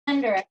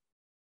gender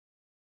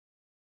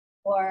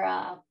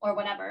or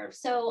whatever.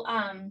 So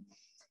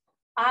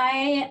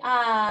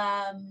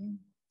I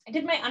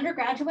did my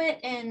undergraduate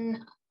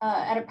in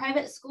at a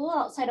private school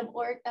outside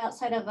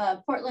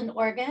of Portland,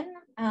 Oregon.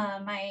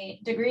 My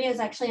degree is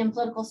actually in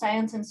political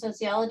science and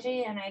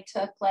sociology, and I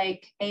took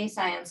like a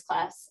science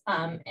class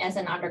as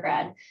an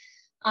undergrad.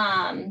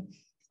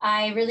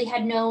 I really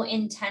had no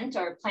intent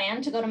or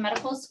plan to go to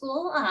medical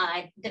school.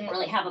 I didn't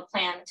really have a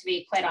plan, to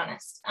be quite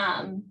honest.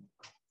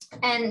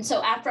 And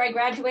so after I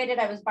graduated,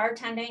 I was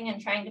bartending and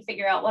trying to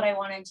figure out what I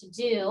wanted to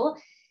do,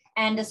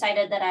 and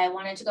decided that I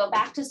wanted to go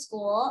back to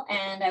school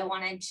and I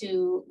wanted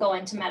to go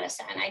into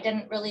medicine. I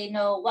didn't really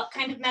know what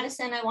kind of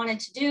medicine I wanted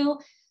to do.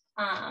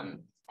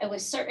 I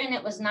was certain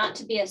it was not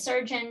to be a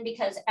surgeon,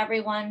 because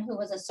everyone who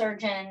was a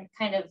surgeon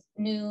kind of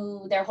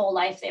knew their whole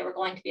life they were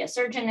going to be a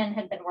surgeon and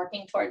had been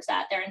working towards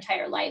that their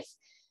entire life.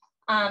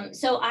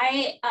 So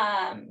I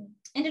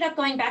ended up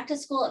going back to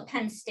school at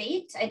Penn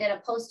State. I did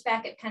a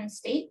post-bac at Penn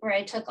State where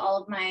I took all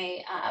of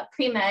my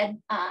pre-med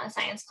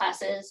science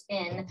classes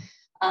in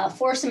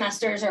 4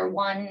 semesters, or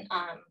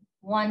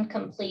one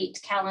complete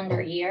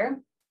calendar year,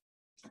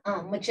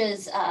 which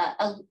is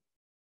a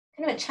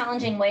kind of a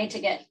challenging way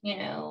to get, you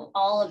know,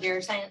 all of your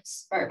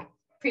science or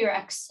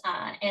prereqs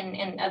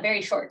in a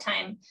very short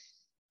time.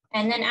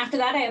 And then after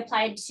that, I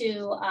applied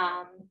to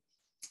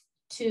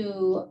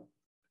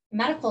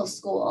medical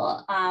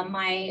school.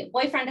 My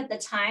boyfriend at the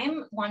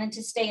time wanted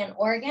to stay in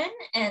Oregon,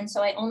 and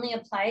so I only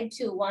applied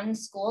to one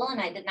school, and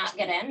I did not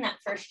get in that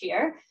first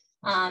year.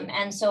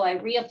 And so I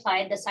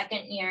reapplied the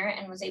second year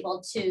and was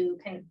able to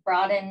kind of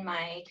broaden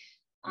my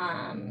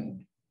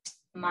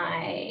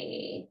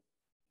my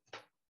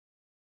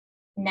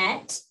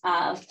net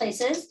of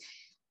places.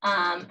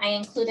 I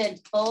included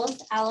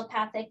both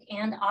allopathic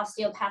and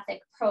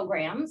osteopathic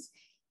programs,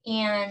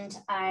 and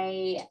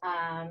I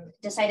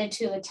decided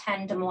to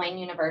attend Des Moines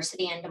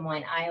University in Des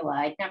Moines, Iowa.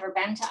 I'd never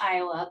been to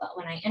Iowa, but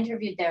when I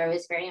interviewed there, I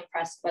was very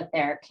impressed with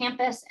their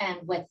campus and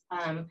with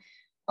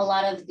a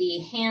lot of the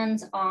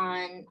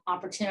hands-on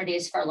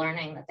opportunities for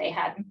learning that they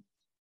had.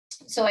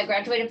 So I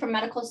graduated from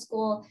medical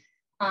school.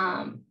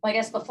 Well, I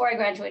guess before I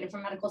graduated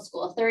from medical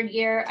school, 3rd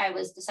year, I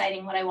was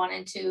deciding what I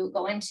wanted to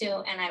go into.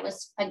 And I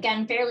was,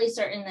 again, fairly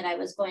certain that I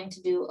was going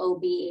to do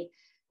OB.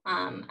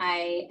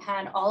 I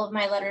had all of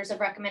my letters of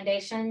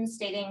recommendation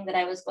stating that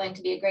I was going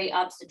to be a great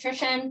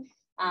obstetrician.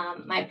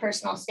 My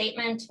personal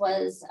statement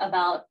was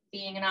about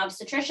being an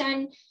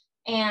obstetrician.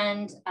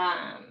 And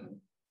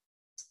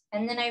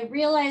then I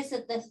realized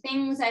that the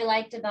things I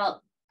liked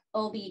about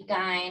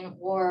OB-GYN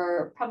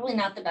were probably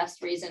not the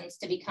best reasons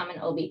to become an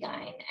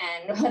OB-GYN.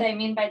 And what I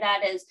mean by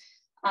that is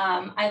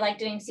I like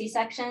doing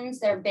C-sections.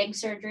 They're big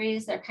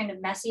surgeries. They're kind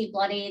of messy,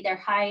 bloody. They're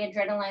high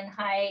adrenaline,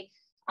 high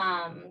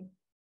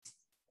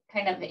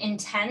kind of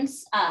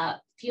intense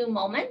few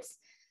moments.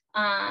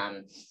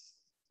 And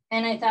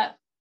I thought,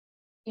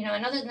 you know,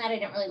 and other than that, I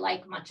didn't really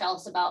like much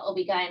else about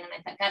OB-GYN. And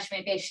I thought, gosh,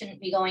 maybe I shouldn't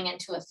be going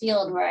into a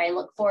field where I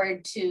look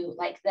forward to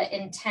like the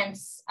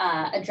intense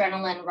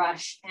adrenaline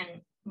rush.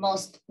 And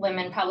most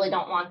women probably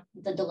don't want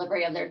the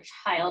delivery of their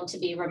child to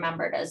be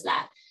remembered as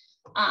that.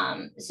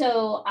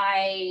 So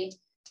I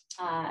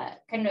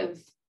kind of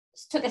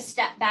took a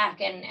step back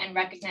and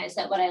recognized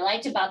that what I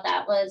liked about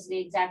that was the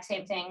exact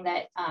same thing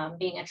that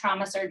being a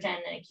trauma surgeon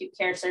and acute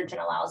care surgeon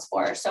allows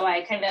for. So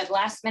I kind of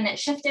last minute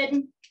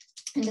shifted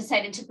and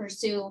decided to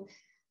pursue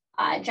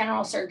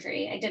general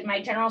surgery. I did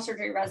my general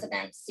surgery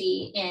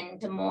residency in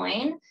Des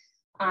Moines.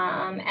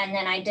 And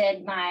then I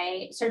did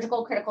my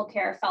surgical critical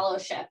care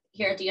fellowship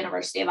here at the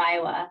University of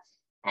Iowa.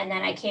 And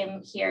then I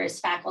came here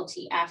as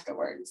faculty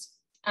afterwards.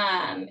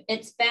 I've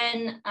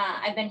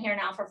been here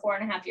now for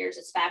 4.5 years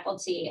as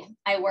faculty.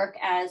 I work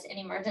as an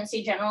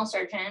emergency general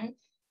surgeon,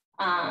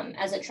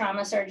 as a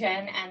trauma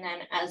surgeon, and then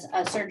as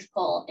a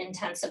surgical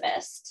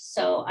intensivist.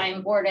 So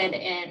I'm boarded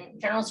in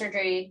general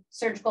surgery,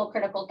 surgical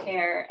critical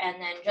care, and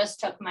then just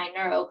took my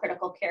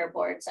neurocritical care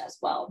boards as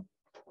well.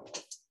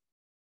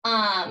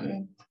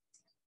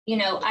 You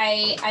know,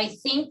 I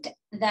think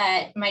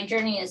that my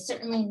journey is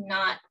certainly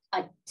not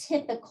a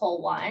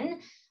typical one,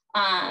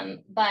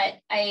 but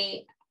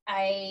I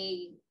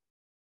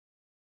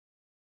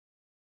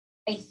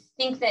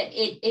think that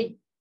it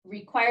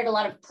required a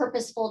lot of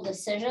purposeful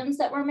decisions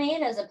that were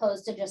made, as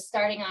opposed to just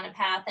starting on a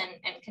path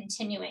and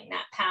continuing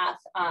that path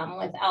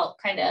without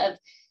kind of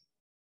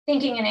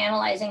thinking and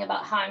analyzing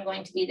about how I'm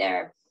going to be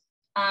there.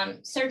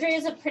 Surgery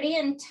is a pretty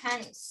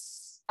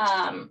intense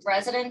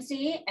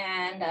residency,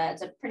 and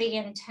it's a pretty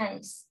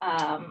intense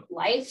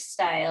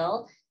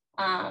lifestyle.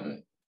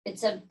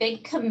 It's a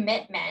big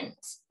commitment,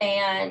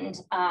 and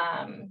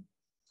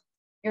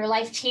your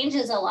life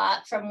changes a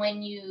lot from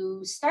when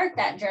you start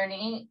that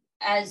journey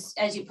as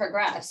you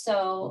progress.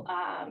 So,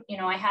 you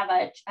know, I have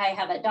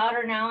a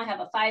daughter now. I have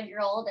a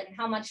 5-year-old, and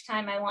how much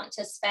time I want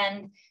to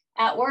spend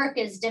at work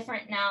is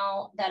different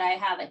now that I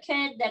have a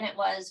kid than it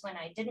was when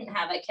I didn't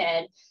have a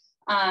kid.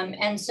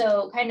 And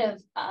so kind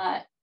of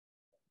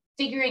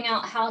figuring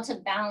out how to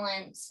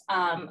balance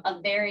a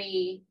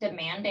very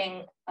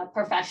demanding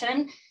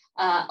profession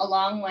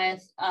along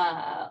with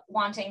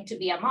wanting to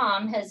be a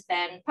mom, has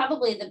been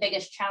probably the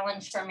biggest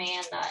challenge for me,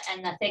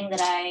 and the thing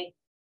that I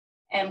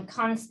am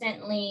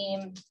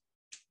constantly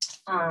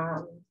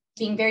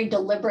being very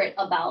deliberate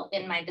about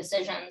in my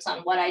decisions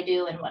on what I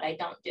do and what I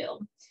don't do.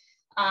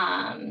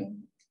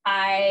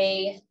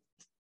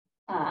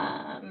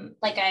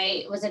 Like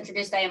I was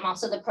introduced, I am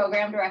also the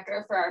program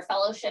director for our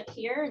fellowship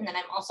here. And then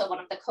I'm also one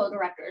of the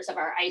co-directors of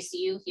our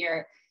ICU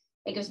here.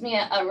 It gives me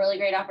a really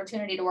great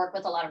opportunity to work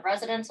with a lot of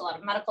residents, a lot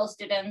of medical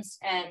students,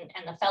 and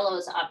the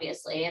fellows,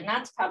 obviously. And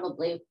that's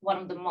probably one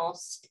of the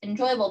most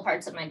enjoyable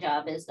parts of my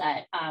job, is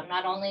that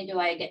not only do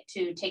I get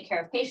to take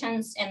care of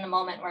patients in the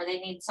moment where they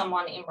need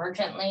someone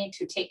emergently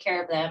to take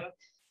care of them,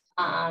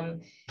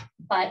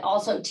 but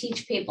also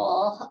teach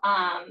people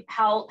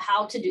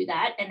how to do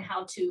that and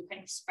how to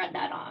kind of spread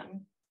that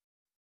on.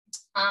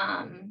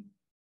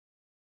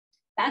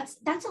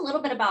 That's a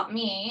little bit about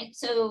me.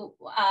 So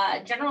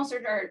general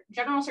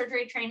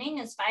surgery training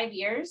is 5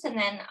 years, and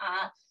then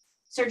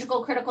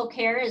surgical critical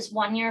care is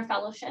 1 year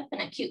fellowship,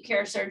 and acute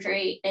care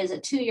surgery is a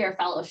 2-year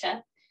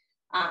fellowship.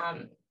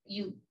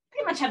 You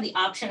pretty much have the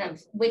option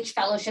of which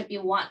fellowship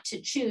you want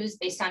to choose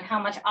based on how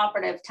much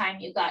operative time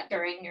you got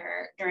during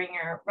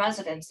your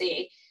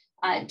residency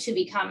to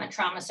become a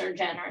trauma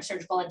surgeon or a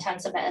surgical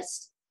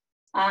intensivist.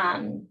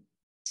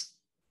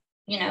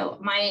 You know,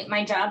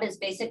 my job is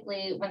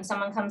basically, when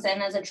someone comes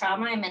in as a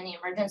trauma, I'm in the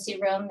emergency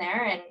room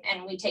there,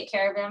 and we take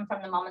care of them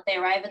from the moment they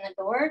arrive in the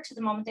door to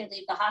the moment they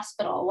leave the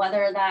hospital,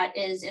 whether that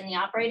is in the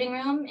operating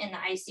room, in the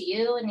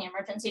ICU, in the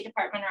emergency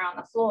department, or on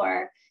the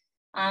floor.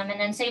 And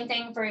then same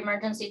thing for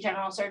emergency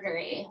general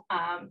surgery.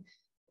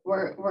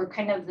 We're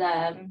kind of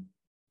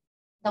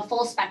the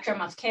full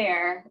spectrum of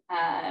care,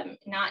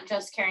 not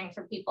just caring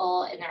for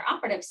people in their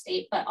operative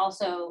state, but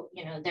also,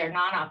 you know, their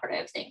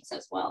non-operative things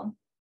as well.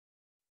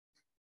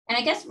 And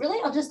I guess really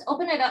I'll just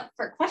open it up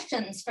for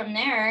questions from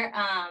there.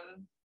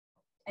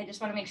 I just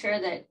want to make sure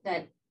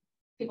that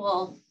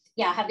people,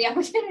 have the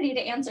opportunity to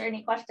answer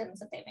any questions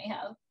that they may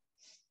have.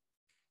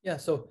 Yeah,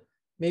 so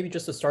maybe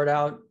just to start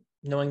out,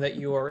 knowing that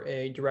you are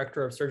a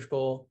director of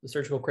the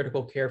Surgical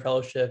Critical Care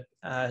Fellowship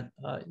at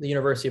the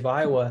University of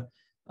Iowa,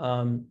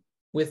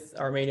 with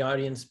our main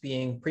audience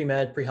being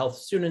pre-med, pre-health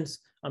students,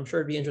 I'm sure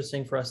it'd be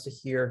interesting for us to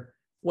hear,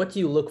 what do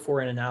you look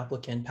for in an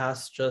applicant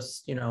past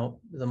just, you know,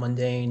 the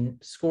mundane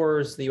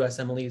scores, the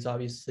USMLEs,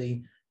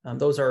 obviously,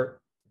 those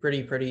are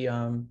pretty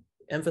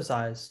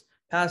emphasized.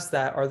 Past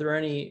that, are there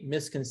any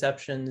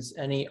misconceptions,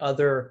 any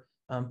other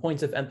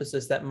points of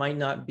emphasis that might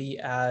not be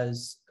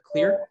as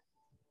clear?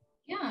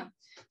 Yeah,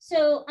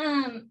 so,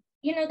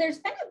 you know, there's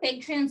been a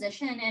big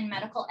transition in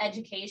medical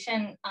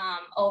education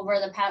over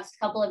the past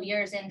couple of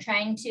years in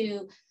trying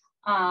to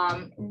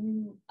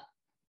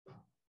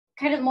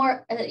kind of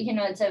more, you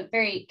know, it's a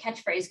very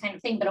catchphrase kind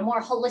of thing, but a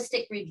more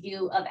holistic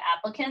review of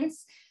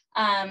applicants,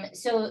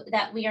 so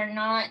that we are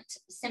not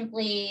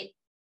simply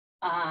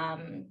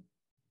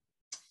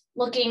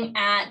looking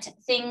at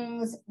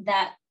things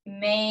that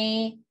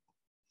may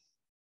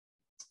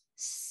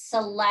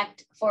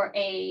select for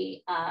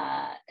a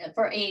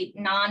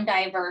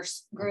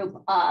non-diverse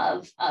group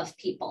of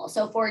people.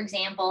 So for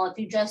example, if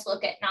you just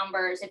look at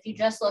numbers, if you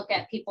just look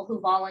at people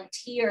who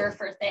volunteer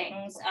for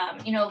things,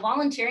 you know,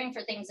 volunteering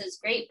for things is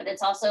great, but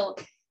it's also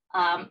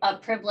a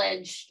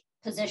privileged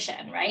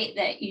position, right?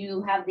 That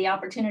you have the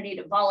opportunity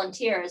to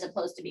volunteer as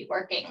opposed to be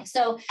working.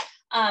 So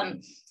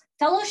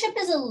fellowship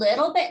is a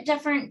little bit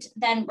different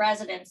than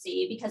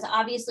residency, because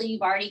obviously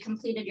you've already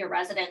completed your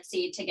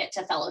residency to get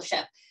to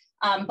fellowship.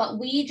 But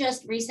we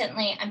just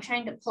recently, I'm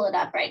trying to pull it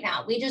up right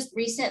now. We just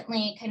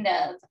recently kind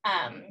of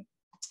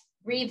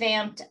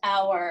revamped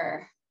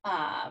our,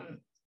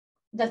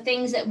 the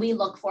things that we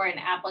look for in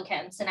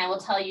applicants. And I will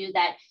tell you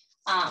that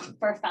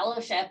for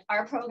fellowship,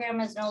 our program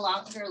is no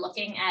longer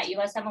looking at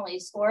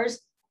USMLE scores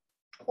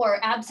or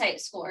ABSITE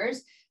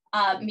scores,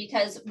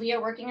 because we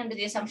are working under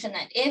the assumption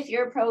that if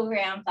your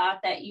program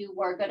thought that you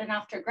were good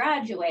enough to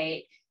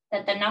graduate,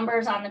 that the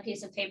numbers on the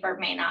piece of paper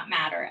may not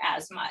matter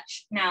as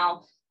much.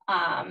 Now,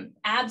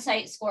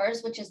 ABSITE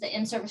scores, which is the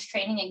in-service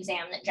training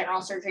exam that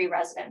general surgery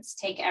residents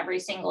take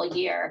every single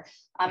year,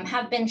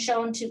 have been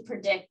shown to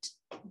predict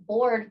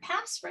board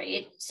pass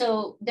rate.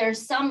 So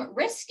there's some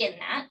risk in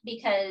that,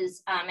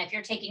 because if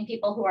you're taking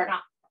people who are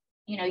not,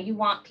 you know, you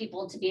want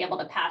people to be able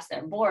to pass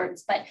their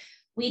boards, but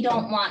we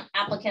don't want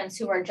applicants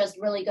who are just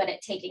really good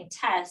at taking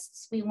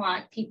tests. We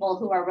want people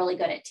who are really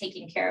good at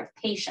taking care of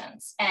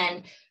patients,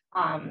 and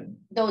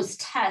those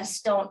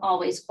tests don't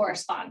always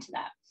correspond to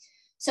that.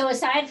 So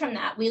aside from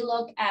that, we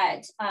look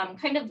at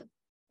kind of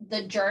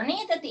the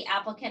journey that the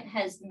applicant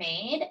has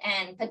made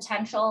and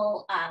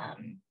potential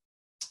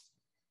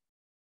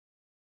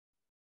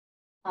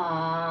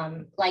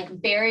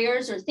like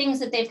barriers or things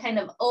that they've kind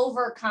of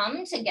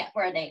overcome to get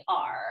where they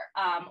are.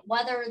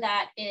 Whether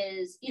that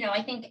is, you know,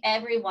 I think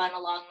everyone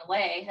along the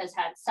way has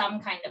had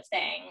some kind of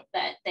thing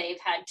that they've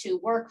had to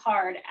work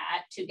hard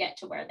at to get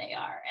to where they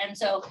are. And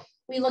so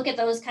we look at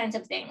those kinds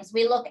of things.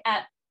 We look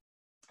at,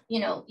 you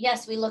know,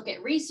 yes, we look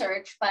at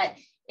research, but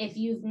if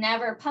you've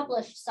never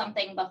published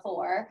something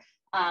before,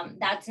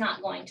 that's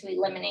not going to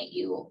eliminate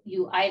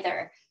you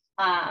either.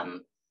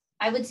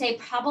 I would say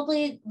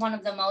probably one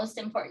of the most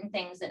important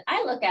things that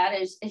I look at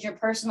is your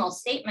personal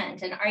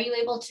statement. And are you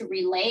able to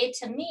relay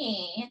to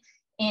me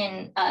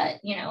in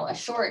a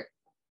short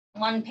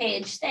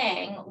one-page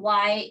thing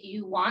why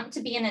you want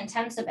to be an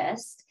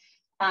intensivist,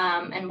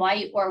 and why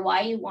you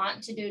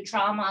want to do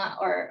trauma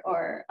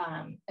or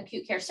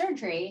acute care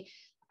surgery,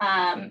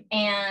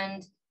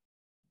 and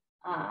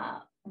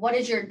what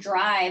is your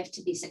drive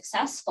to be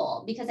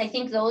successful? Because I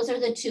think those are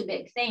the two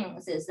big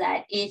things, is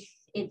that if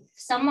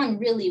someone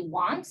really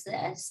wants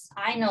this,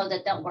 I know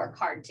that they'll work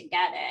hard to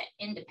get it,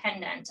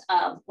 independent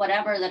of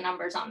whatever the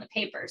numbers on the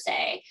paper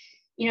say.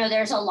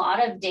 There's a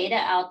lot of data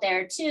out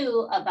there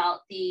too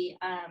about the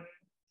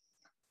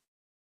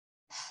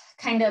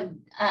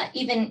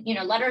even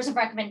letters of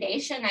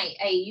recommendation.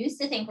 I used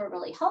to think were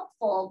really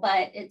helpful,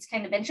 but it's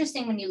kind of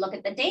interesting when you look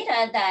at the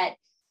data that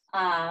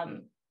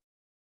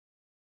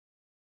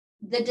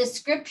the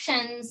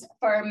descriptions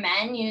for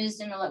men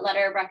used in a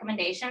letter of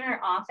recommendation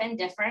are often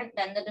different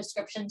than the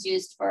descriptions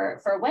used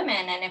for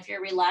women. And if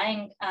you're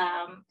relying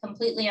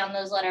completely on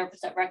those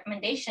letters of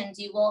recommendations,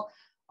 you will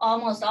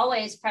almost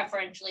always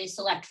preferentially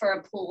select for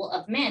a pool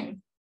of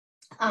men,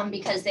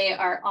 because they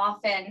are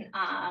often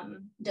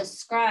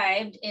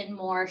described in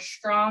more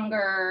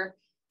stronger,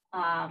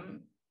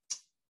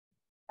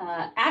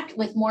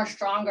 with more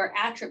stronger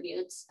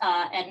attributes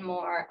and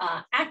more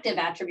active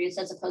attributes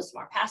as opposed to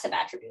more passive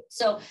attributes.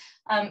 So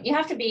you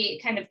have to be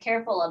kind of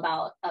careful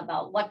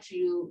about what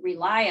you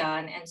rely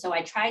on. And so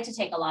I try to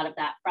take a lot of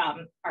that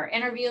from our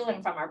interview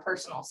and from our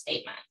personal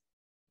statement.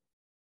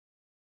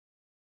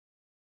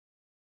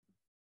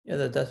 Yeah,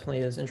 that definitely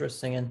is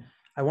interesting. And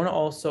I want to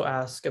also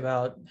ask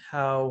about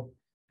how,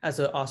 as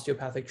an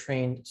osteopathic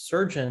trained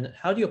surgeon,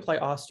 how do you apply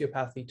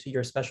osteopathy to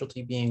your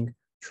specialty being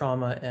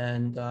trauma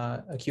and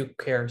acute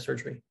care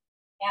surgery?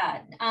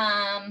 Yeah,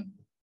 I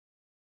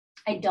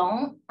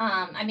don't.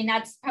 I mean,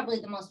 that's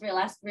probably the most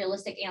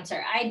realistic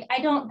answer.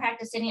 I don't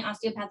practice any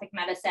osteopathic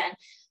medicine,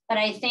 but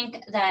I think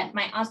that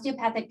my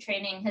osteopathic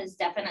training has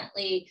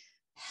definitely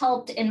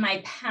helped in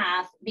my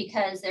path,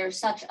 because there's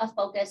such a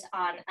focus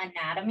on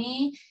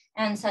anatomy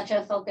and such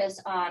a focus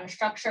on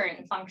structure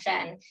and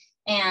function.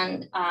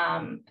 And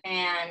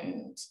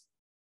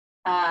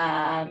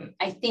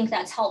I think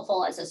that's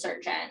helpful as a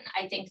surgeon.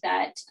 I think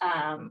that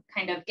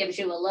kind of gives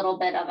you a little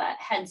bit of a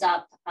heads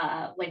up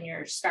when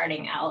you're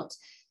starting out.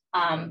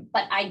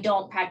 But I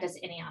don't practice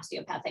any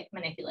osteopathic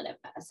manipulative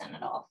medicine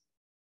at all.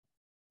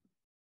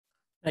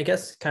 I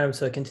guess kind of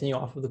to continue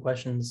off of the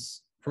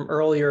questions from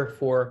earlier,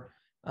 for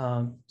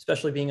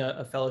especially being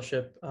a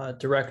fellowship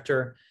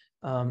director,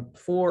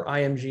 for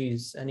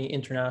IMGs, any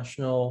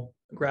international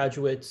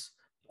graduates,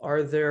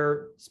 are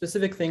there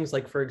specific things,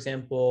 like, for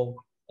example,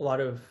 a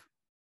lot of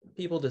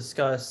people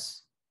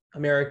discuss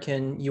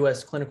American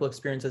US clinical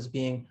experience as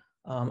being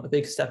a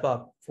big step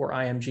up for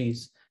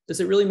IMGs.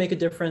 Does it really make a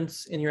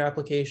difference in your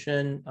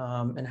application?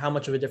 And how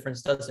much of a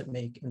difference does it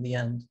make in the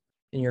end,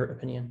 in your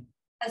opinion?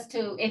 As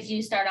to if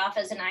you start off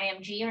as an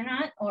IMG or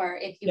not, or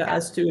if you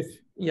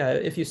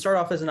if you start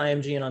off as an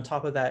IMG, and on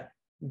top of that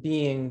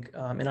being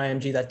an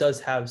IMG that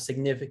does have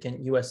significant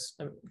US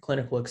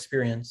clinical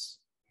experience.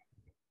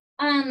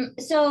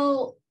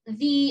 So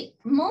the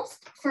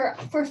most for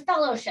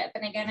fellowship,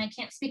 and again, I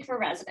can't speak for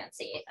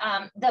residency,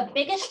 the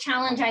biggest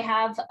challenge I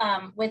have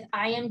with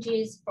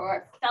IMGs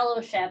for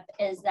fellowship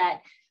is that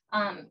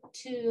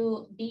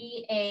to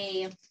be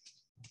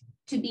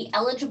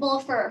eligible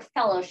for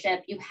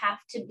fellowship, you have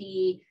to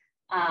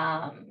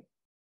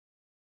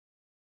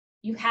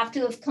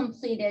have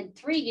completed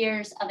 3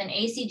 years of an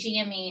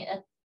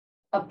ACGME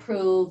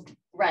approved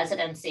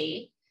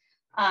residency.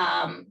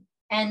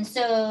 And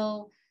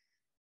so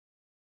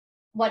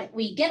what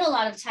we get a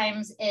lot of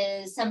times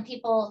is some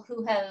people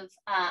who have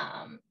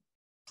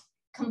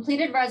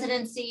completed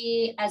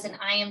residency as an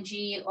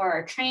IMG or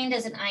are trained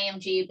as an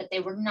IMG, but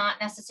they were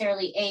not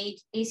necessarily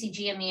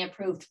ACGME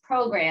approved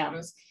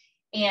programs.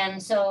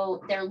 And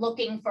so they're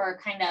looking for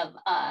kind of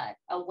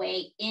a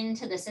way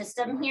into the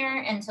system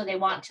here. And so they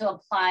want to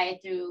apply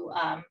through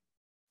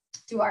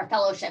our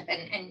fellowship.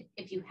 And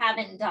if you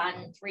haven't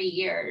done 3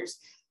 years,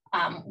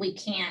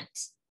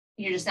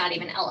 you're just not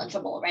even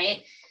eligible,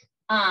 right?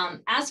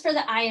 As for the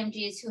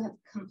IMGs who have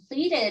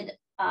completed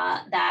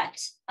that,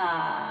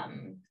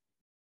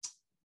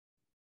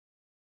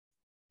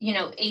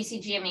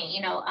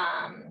 ACGME,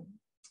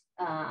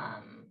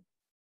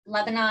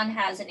 Lebanon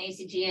has an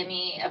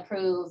ACGME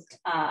approved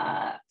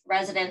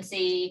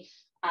residency.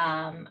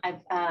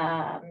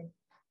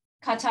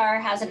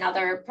 Qatar has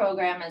another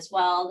program as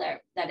well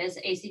that is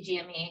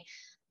ACGME.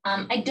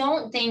 I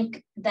don't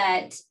think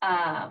that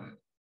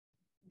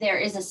there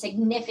is a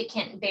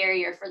significant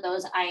barrier for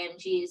those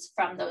IMGs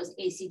from those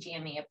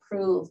ACGME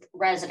approved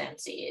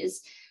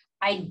residencies.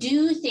 I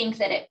do think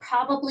that it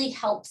probably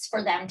helps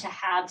for them to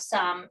have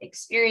some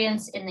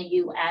experience in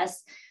the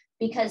US,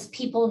 because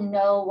people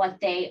know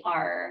what they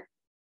are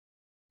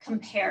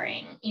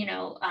comparing,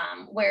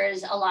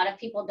 whereas a lot of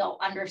people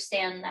don't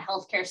understand the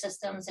healthcare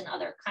systems in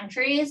other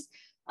countries.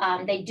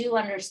 they do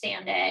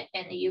understand it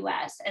in the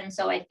US. And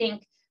so I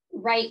think,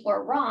 right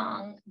or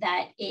wrong,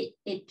 that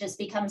it just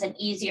becomes an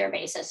easier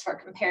basis for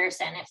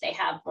comparison if they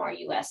have more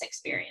US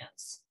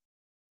experience.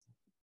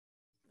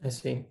 I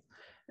see.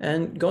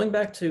 And going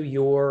back to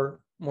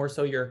your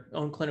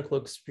own clinical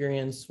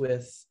experience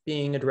with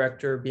being a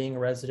director, being a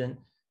resident,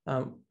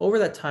 over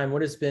that time,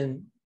 what has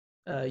been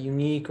a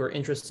unique or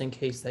interesting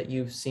case that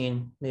you've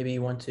seen? Maybe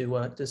you want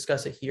to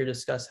discuss it here,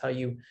 discuss how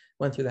you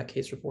went through that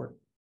case report.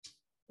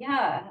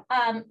 Yeah,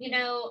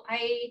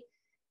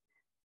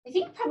 I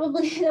think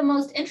probably the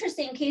most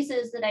interesting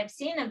cases that I've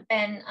seen have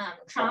been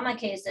trauma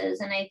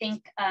cases. And I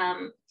think,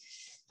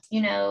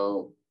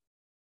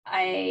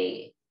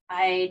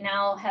 I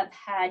now have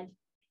had,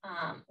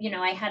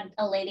 I had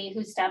a lady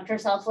who stabbed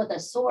herself with a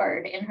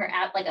sword in her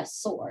like a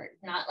sword,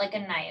 not like a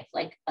knife,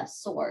 like a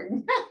sword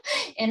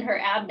in her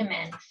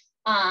abdomen.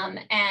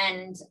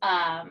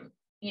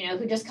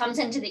 Who just comes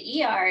into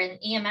the ER, and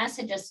EMS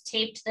had just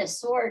taped this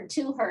sword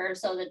to her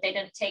so that they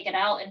didn't take it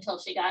out until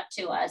she got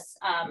to us.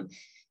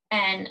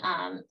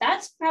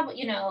 That's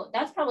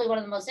probably one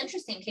of the most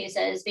interesting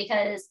cases,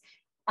 because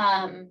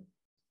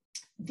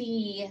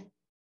the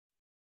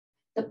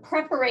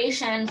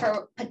preparation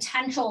for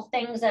potential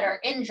things that are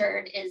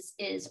injured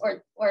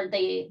or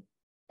the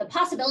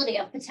possibility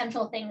of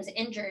potential things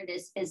injured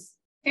is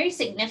very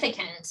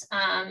significant.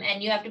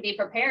 And you have to be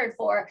prepared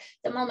for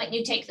the moment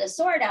you take the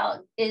sword out.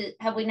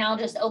 Have we now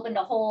just opened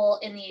a hole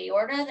in the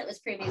aorta that was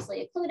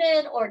previously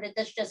occluded, or did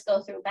this just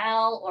go through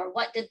bowel, or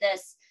what did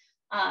this,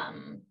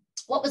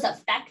 what was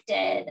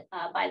affected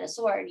by the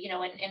sword,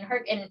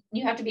 and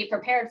you have to be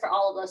prepared for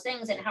all of those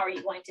things, and how are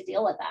you going to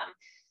deal with them?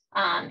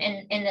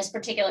 In this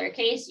particular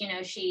case,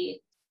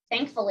 she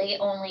thankfully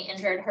only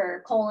injured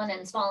her colon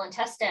and small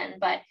intestine,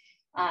 but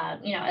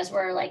as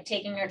we're like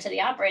taking her to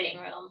the operating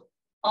room,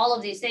 all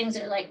of these things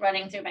are like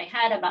running through my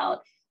head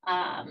about,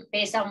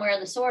 based on where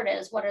the sword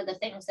is, what are the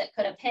things that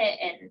could have hit,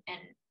 and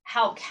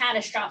how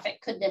catastrophic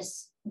could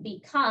this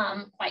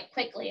become quite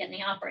quickly in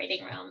the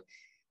operating room.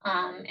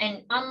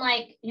 And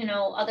unlike,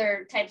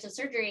 other types of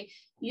surgery,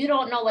 you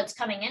don't know what's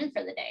coming in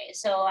for the day.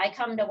 So I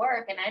come to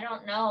work and I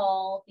don't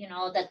know,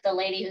 that the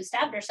lady who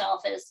stabbed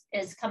herself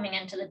is coming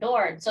into the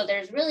door. And so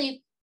there's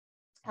really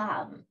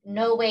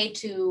no way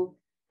to,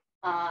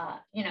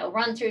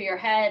 run through your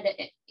head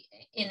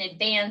in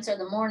advance or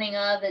the morning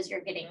of as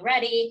you're getting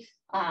ready,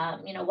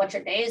 what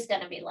your day is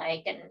going to be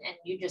like. And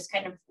you just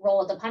kind of roll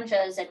with the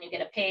punches, and you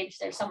get a page,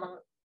 there's someone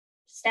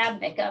stab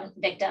victim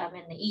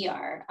in the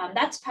ER.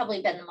 That's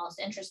probably been the most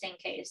interesting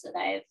case that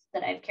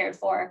I've cared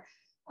for.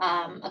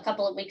 A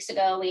couple of weeks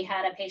ago, we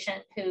had a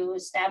patient who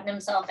stabbed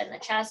himself in the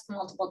chest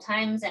multiple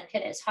times and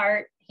hit his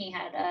heart. He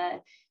had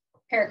a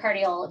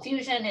pericardial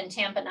effusion and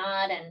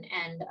tamponade,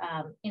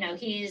 and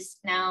he's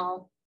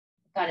now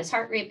got his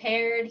heart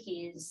repaired.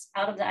 He's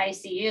out of the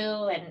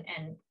ICU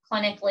and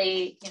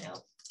clinically,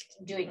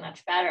 doing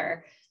much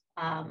better.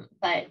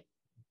 But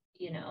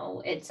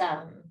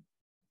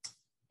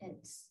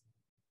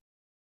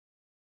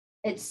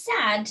it's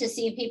sad to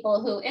see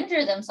people who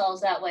injure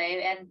themselves that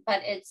way,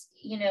 but it's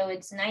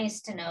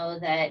nice to know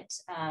that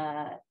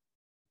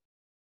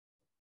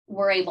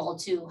we're able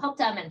to help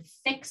them and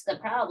fix the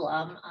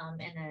problem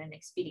in an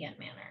expedient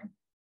manner.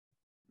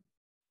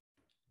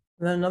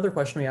 And then another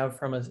question we have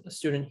from a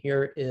student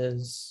here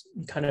is,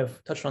 you kind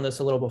of touched on this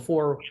a little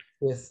before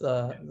with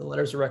the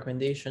letters of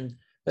recommendation,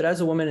 but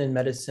as a woman in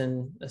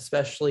medicine,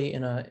 especially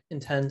in an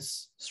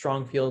intense,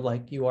 strong field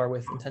like you are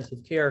with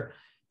intensive care,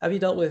 have you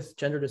dealt with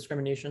gender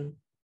discrimination?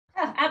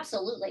 Yeah,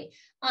 absolutely.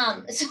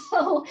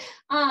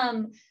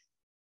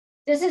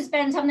 This has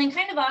been something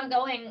kind of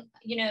ongoing,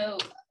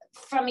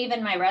 from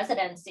even my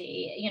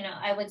residency.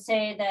 I would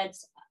say that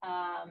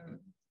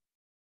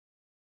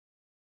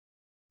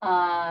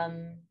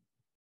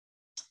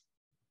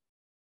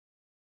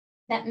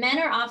that men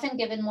are often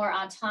given more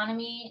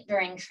autonomy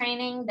during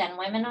training than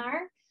women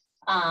are.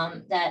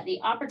 That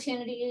the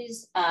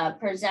opportunities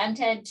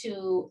presented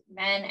to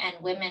men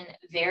and women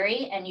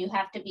vary, and you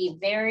have to be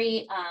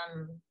very,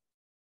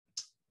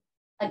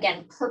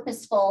 again,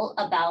 purposeful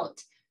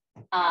about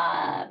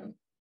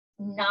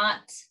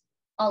not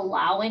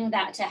allowing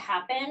that to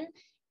happen,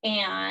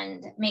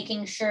 and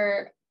making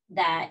sure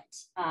that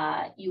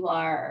you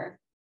are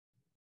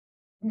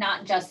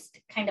not just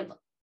kind of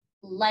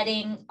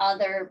letting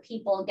other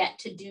people get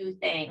to do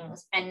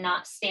things and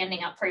not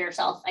standing up for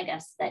yourself, I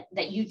guess,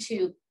 that you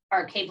too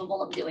are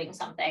capable of doing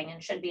something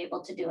and should be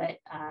able to do it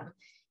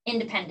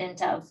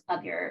independent of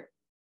your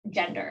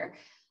gender.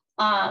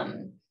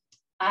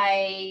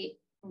 I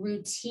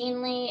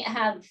routinely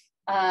have,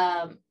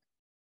 not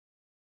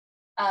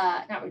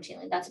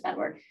routinely, that's a bad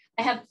word.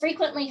 I have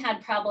frequently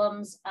had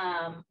problems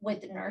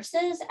with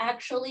nurses,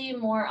 actually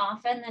more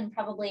often than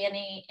probably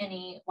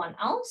anyone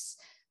else,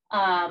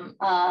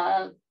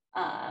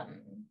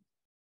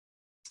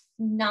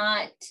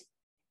 not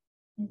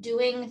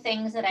doing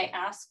things that I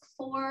ask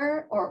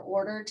for or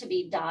order to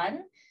be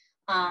done.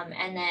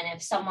 And then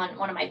if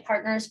one of my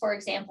partners, for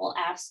example,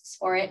 asks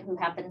for it, who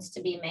happens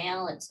to be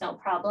male, it's no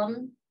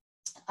problem.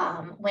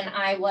 When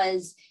I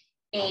was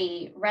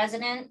a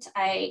resident,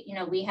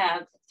 we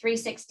have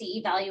 360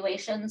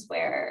 evaluations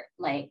where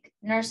like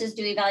nurses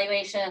do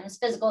evaluations,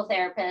 physical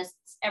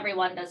therapists,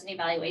 everyone does an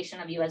evaluation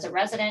of you as a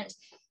resident.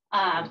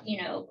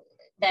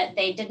 That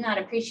they did not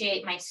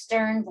appreciate my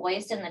stern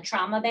voice in the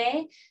trauma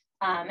bay.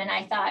 And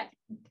I thought,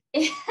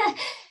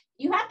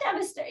 you have to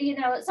have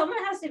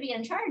someone has to be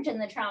in charge in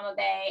the trauma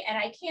bay. And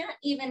I can't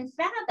even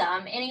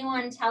fathom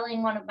anyone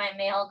telling one of my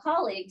male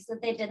colleagues that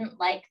they didn't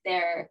like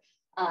their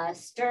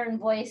stern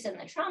voice in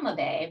the trauma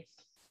bay.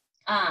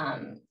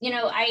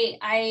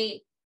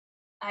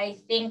 I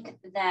think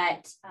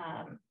that,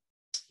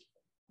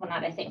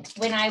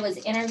 when I was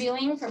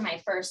interviewing for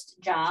my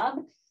first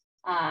job,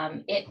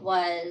 it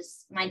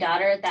was, my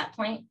daughter at that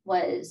point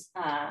was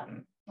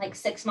like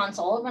 6 months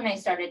old when I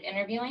started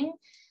interviewing.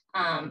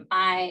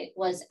 I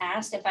was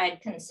asked if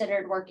I'd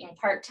considered working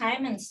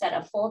part-time instead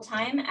of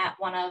full-time at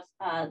one of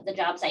the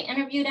jobs I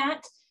interviewed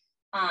at,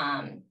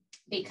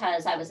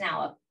 because I was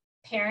now a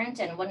parent,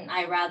 and wouldn't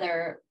I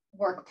rather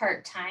work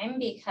part-time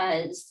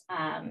because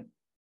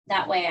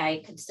that way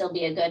I could still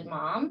be a good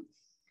mom.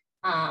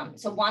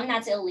 So one,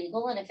 that's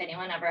illegal. And if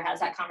anyone ever has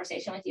that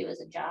conversation with you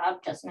as a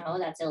job, just know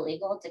that's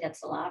illegal. It's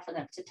against the law for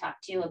them to talk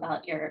to you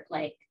about your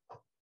like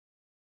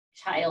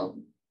child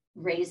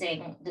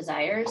raising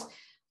desires.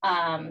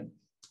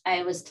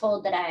 I was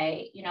told that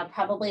I,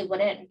 probably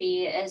wouldn't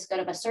be as good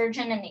of a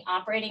surgeon in the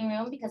operating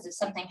room because if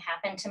something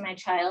happened to my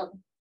child,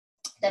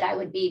 that I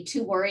would be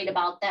too worried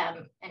about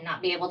them and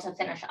not be able to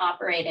finish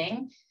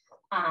operating.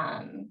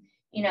 And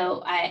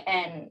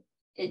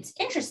it's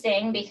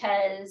interesting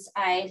because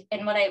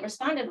what I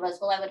responded was,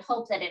 well, I would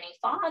hope that any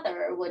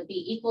father would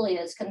be equally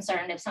as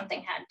concerned if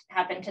something had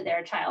happened to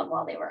their child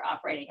while they were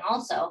operating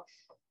also.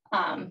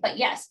 But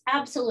yes,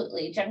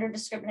 absolutely. Gender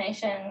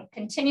discrimination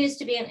continues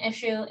to be an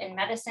issue in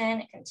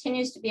medicine. It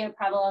continues to be a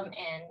problem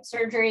in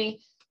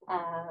surgery.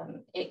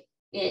 It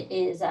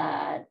is,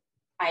 I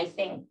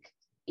think,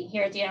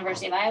 here at the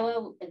University of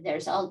Iowa,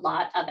 there's a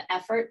lot of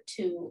effort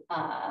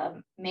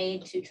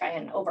made to try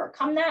and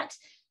overcome that,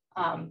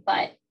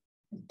 but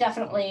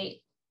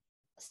definitely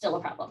still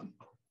a problem.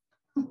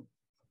 And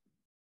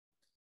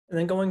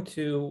then going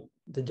to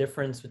the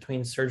difference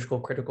between surgical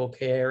critical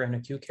care and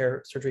acute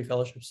care surgery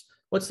fellowships,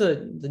 what's the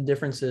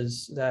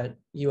differences that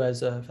you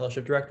as a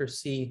fellowship director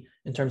see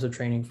in terms of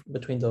training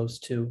between those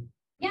two?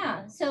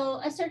 Yeah, so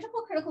a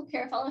surgical critical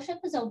care fellowship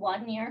is a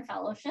 1-year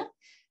fellowship.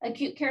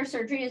 Acute care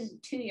surgery is a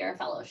 2-year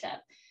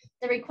fellowship.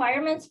 The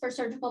requirements for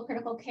surgical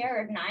critical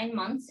care are 9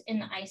 months in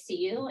the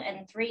ICU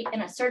and 3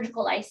 in a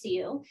surgical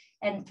ICU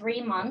and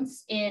 3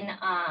 months in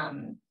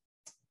an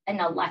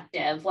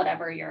elective,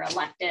 whatever your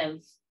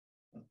elective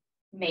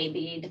may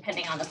be,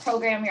 depending on the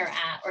program you're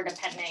at or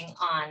depending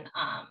on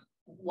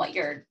what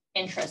your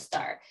interests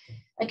are.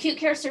 Acute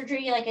care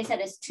surgery, like I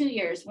said, is 2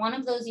 years. One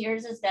of those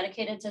years is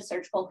dedicated to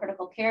surgical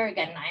critical care.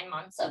 Again, 9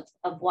 months of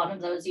one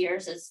of those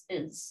years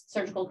is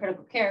surgical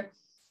critical care.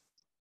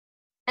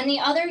 And the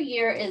other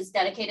year is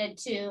dedicated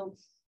to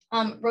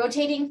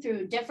rotating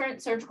through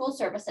different surgical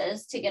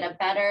services to get a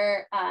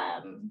better,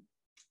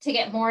 to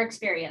get more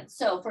experience.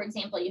 So for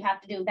example, you have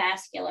to do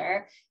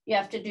vascular, you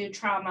have to do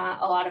trauma,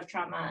 a lot of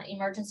trauma,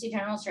 emergency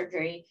general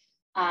surgery.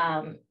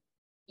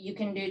 You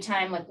can do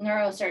time with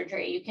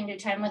neurosurgery, you can do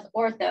time with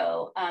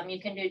ortho, you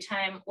can do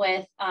time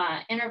with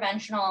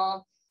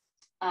interventional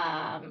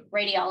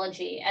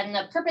radiology. And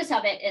the purpose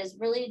of it is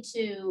really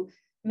to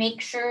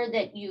make sure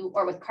that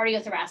or with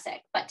cardiothoracic,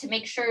 but to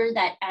make sure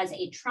that as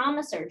a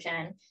trauma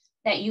surgeon,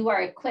 that you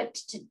are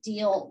equipped to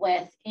deal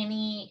with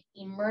any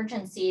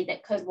emergency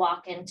that could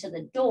walk into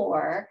the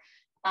door,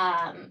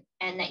 and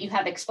that you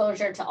have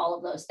exposure to all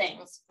of those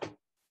things.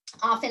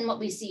 Often what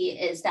we see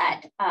is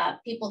that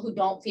people who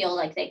don't feel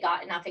like they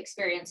got enough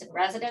experience in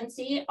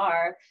residency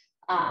are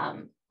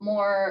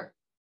more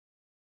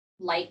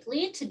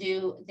likely to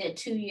do the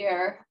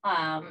 2-year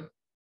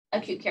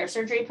acute care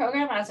surgery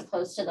program as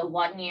opposed to the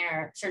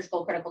 1-year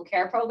surgical critical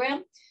care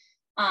program.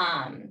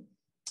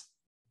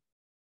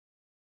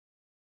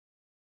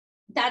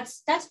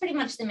 That's pretty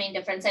much the main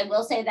difference. I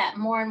will say that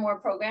more and more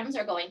programs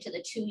are going to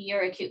the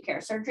 2-year acute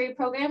care surgery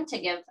program to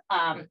give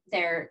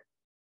their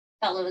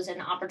fellows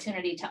an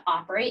opportunity to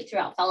operate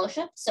throughout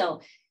fellowship.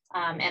 So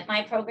at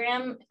my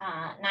program,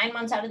 9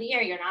 months out of the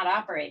year, you're not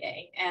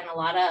operating. And a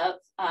lot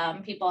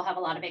of people have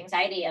a lot of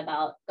anxiety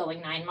about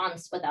going 9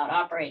 months without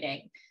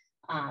operating.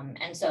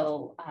 And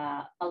so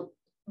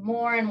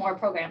more and more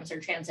programs are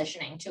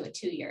transitioning to a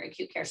 2-year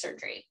acute care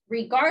surgery.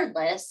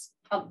 Regardless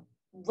of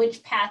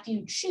which path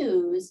you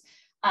choose,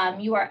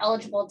 you are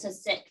eligible to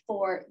sit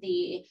for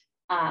the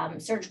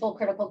surgical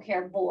critical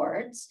care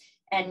boards.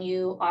 And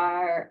you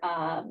are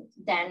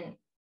then,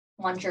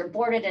 once you're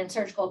boarded in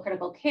surgical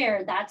critical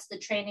care, that's the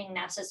training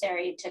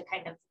necessary to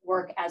kind of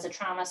work as a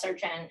trauma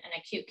surgeon, an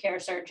acute care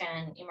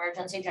surgeon,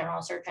 emergency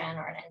general surgeon,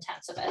 or an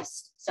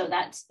intensivist. So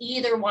that's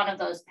either one of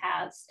those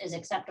paths is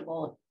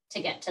acceptable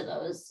to get to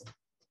those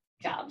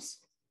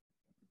jobs.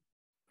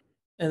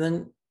 And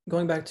then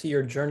going back to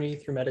your journey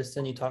through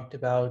medicine, you talked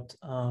about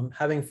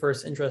having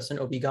first interest in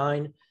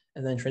OB-GYN,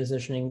 and then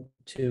transitioning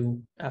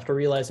to, after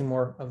realizing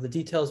more of the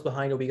details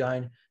behind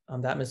OB-GYN,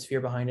 the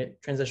atmosphere behind it,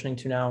 transitioning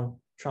to now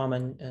trauma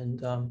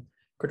and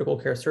critical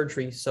care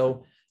surgery.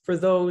 So for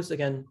those,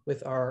 again,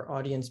 with our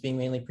audience being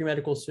mainly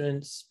pre-medical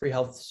students,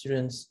 pre-health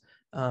students,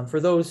 for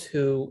those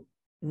who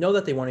know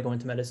that they want to go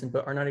into medicine,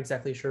 but are not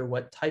exactly sure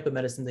what type of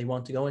medicine they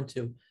want to go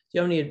into, do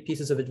you have any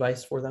pieces of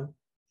advice for them?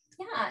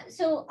 Yeah,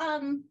 so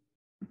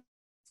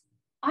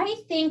I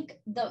think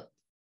the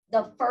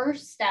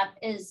first step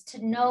is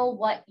to know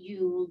what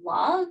you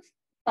love,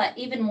 but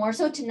even more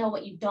so to know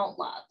what you don't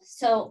love.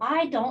 So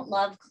I don't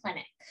love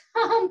clinic.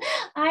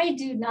 I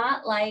do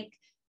not like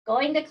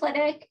going to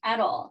clinic at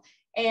all.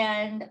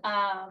 And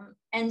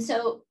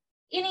so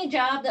any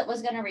job that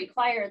was going to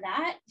require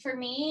that for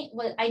me,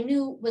 I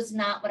knew was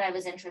not what I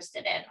was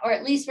interested in, or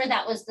at least where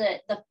that was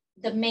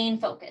the main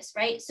focus,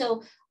 right?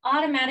 So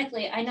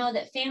automatically I know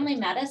that family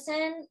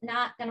medicine,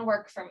 not going to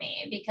work for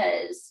me,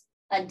 because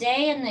a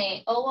day in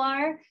the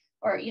OR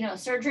or,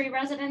 surgery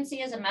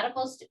residency as a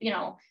medical,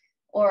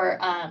 or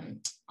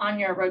on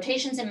your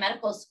rotations in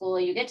medical school,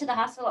 you get to the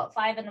hospital at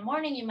 5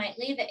 a.m, you might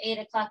leave at 8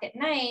 o'clock at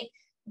night.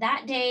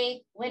 That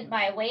day went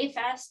by way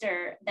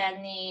faster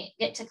than the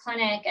get to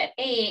clinic at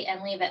 8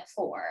 and leave at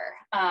 4.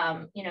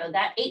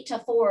 That 8 to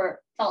 4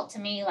 felt to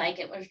me like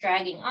it was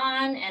dragging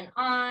on, and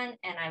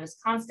I was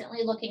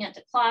constantly looking at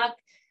the clock.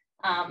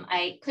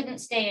 I couldn't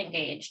stay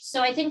engaged.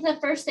 So I think the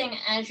first thing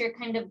as you're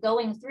kind of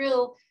going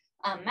through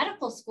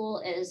medical school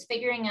is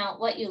figuring out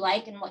what you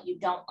like and what you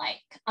don't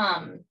like.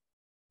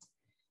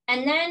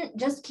 And then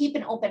just keep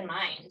an open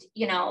mind.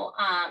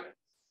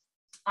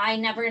 I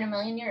never in a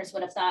million years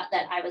would have thought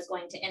that I was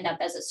going to end up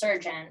as a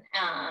surgeon,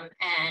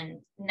 and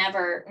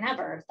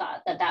never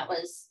thought that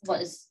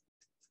was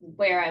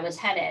where I was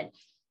headed.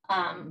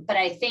 But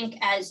I think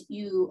as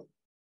you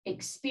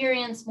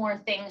experience more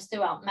things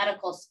throughout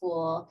medical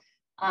school,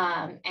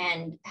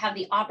 and have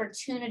the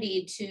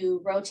opportunity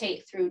to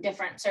rotate through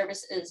different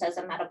services as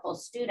a medical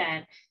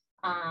student,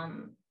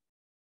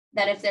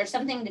 that if there's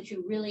something that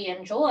you really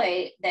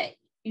enjoy, that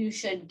you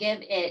should give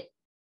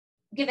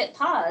it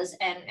pause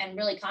and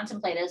really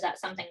contemplate, is that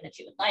something that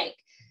you would like?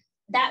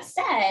 That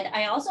said,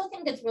 I also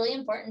think it's really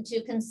important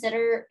to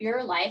consider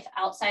your life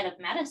outside of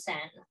medicine,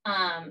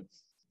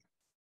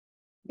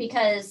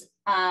 because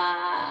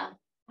my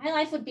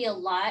life would be a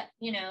lot,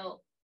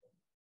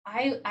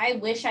 I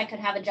wish I could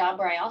have a job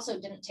where I also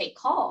didn't take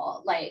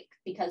call,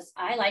 because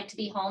I like to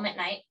be home at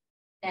night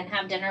and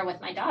have dinner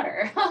with my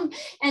daughter.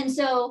 And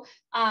so,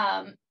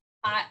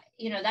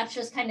 that's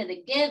just kind of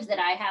the give that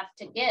I have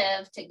to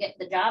give to get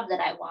the job that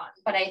I want.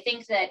 But I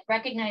think that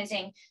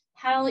recognizing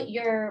how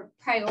your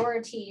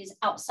priorities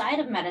outside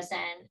of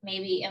medicine may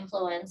be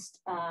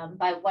influenced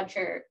by what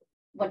your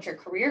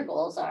career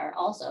goals are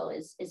also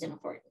is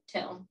important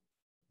too.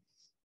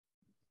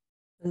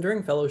 And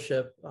during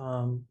fellowship,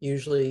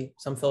 usually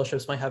some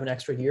fellowships might have an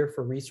extra year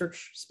for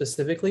research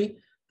specifically.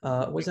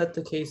 Was that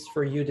the case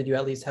for you? Did you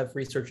at least have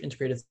research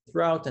integrated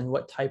throughout, and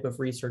what type of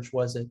research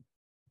was it?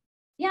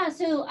 Yeah,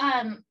 so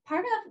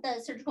part of the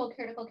surgical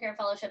critical care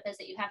fellowship is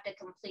that you have to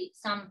complete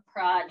some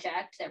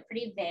project. They're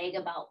pretty vague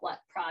about what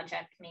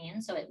project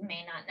means, so it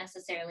may not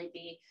necessarily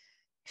be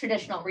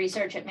traditional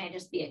research. It may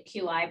just be a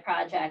QI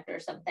project or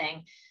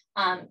something.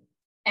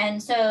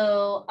 And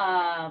so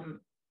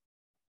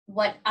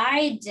what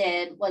I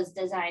did was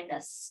designed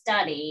a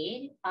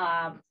study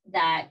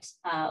that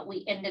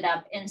we ended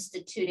up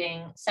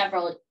instituting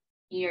several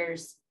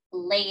years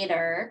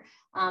later,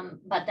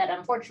 but that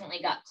unfortunately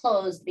got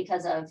closed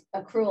because of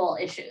accrual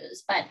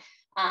issues. But,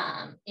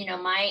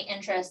 my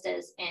interest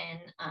is in,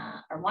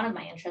 or one of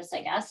my interests,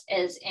 I guess,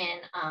 is in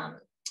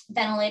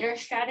ventilator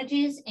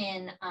strategies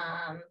in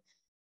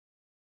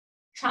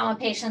trauma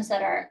patients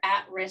that are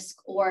at risk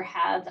or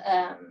have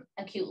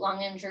acute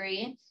lung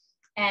injury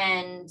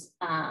and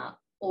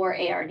or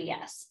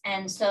ARDS.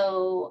 And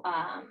so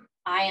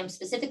I am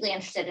specifically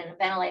interested in a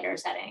ventilator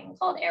setting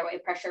called airway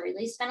pressure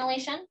release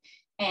ventilation,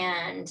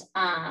 and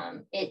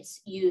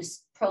it's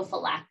used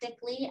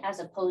prophylactically as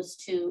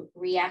opposed to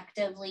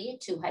reactively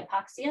to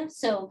hypoxia.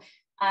 So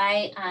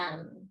I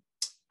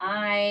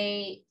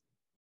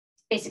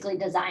basically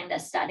designed a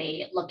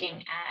study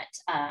looking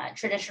at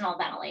traditional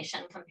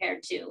ventilation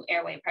compared to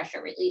airway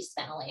pressure release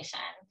ventilation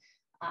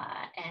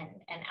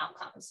and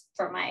outcomes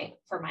for my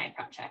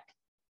project.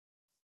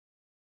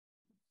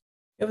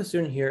 We have a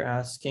student here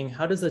asking,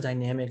 how does the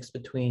dynamics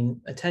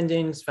between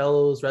attendings,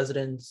 fellows,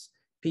 residents,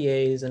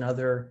 PAs, and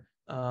other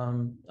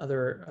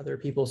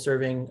people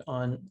serving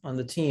on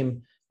the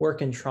team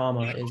work in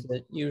trauma? Is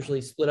it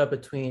usually split up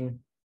between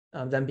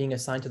them being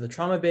assigned to the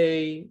trauma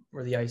bay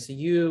or the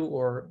ICU,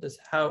 or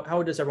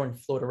how does everyone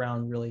float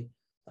around really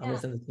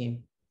within the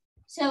team?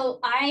 So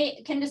I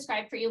can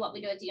describe for you what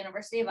we do at the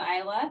University of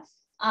Iowa.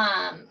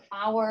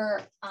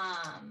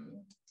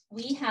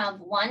 We have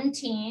one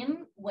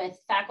team with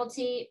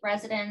faculty,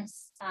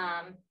 residents,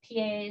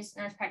 PAs,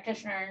 nurse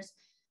practitioners,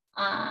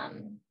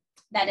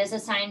 that is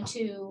assigned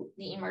to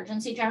the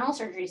emergency general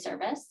surgery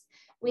service.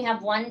 We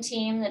have one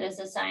team that is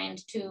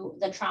assigned to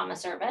the trauma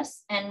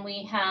service, and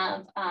we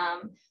have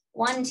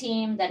one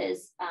team that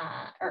is,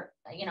 or,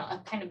 you know,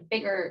 a kind of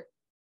bigger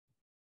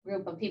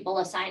group of people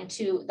assigned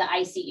to the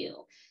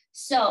ICU.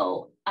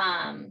 So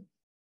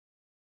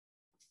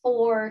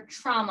for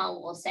trauma,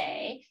 we'll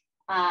say,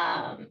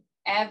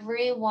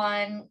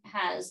 everyone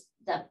has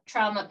the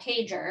trauma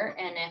pager,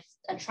 and if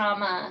a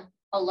trauma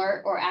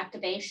alert or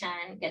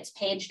activation gets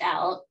paged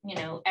out, you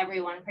know,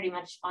 everyone pretty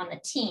much on the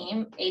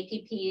team,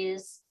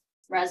 APPs,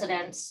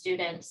 residents,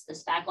 students,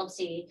 this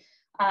faculty,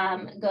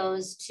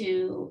 goes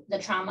to the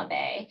trauma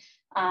bay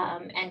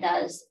and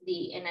does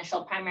the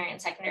initial primary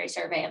and secondary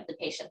survey of the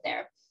patient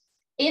there.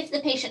 If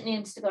the patient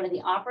needs to go to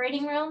the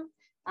operating room,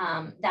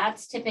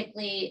 that's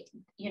typically,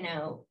 you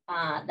know,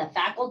 the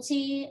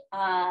faculty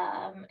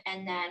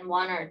and then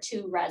one or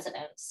two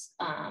residents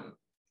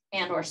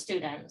and or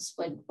students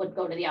would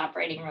go to the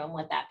operating room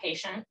with that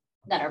patient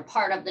that are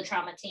part of the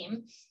trauma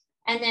team.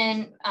 And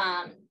then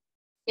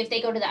if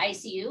they go to the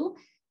ICU,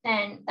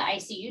 then the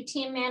ICU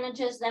team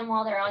manages them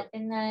while they're out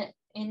in the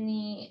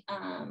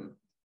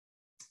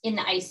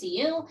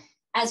ICU,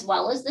 as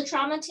well as the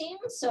trauma team.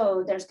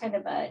 So there's kind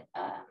of a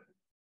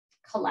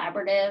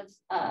collaborative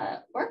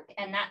work,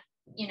 and that,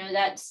 you know,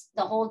 that's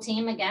the whole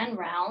team again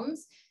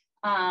rounds.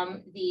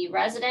 The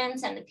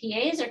residents and the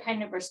PAs are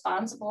kind of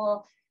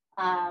responsible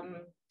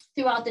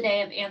throughout the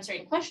day of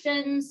answering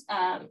questions,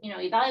 you know,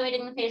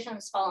 evaluating the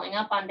patients, following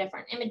up on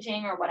different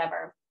imaging or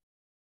whatever.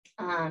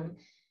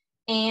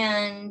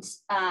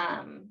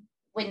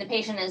 When the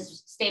patient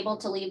is stable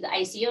to leave the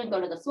ICU and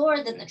go to the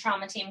floor, then the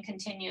trauma team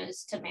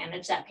continues to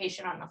manage that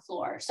patient on the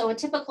floor. So a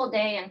typical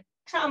day in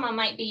trauma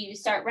might be you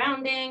start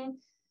rounding,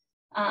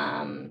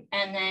 and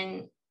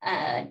then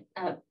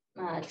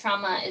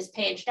trauma is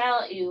paged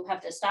out. You have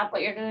to stop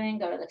what you're doing,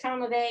 go to the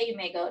trauma bay. You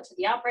may go to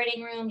the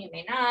operating room, you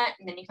may not,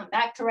 and then you come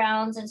back to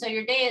rounds. And so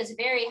your day is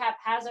very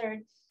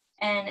haphazard,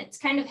 and it's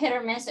kind of hit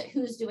or miss at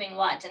who's doing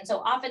what. And so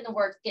often the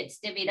work gets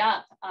divvied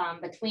up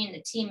between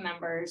the team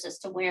members as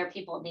to where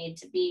people need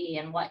to be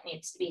and what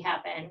needs to be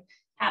happening,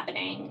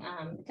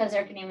 because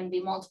there can even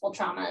be multiple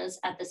traumas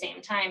at the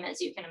same time, as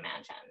you can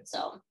imagine.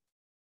 So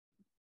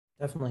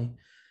definitely.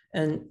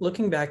 And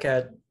looking back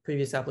at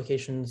previous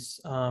applications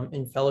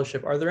in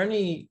fellowship, are there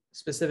any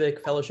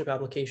specific fellowship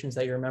applications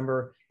that you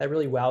remember that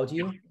really wowed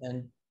you?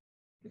 And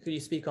could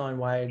you speak on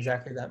why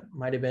exactly that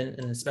might have been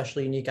an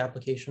especially unique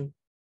application?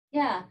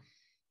 Yeah.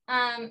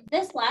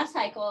 This last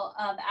cycle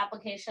of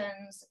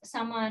applications,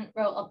 someone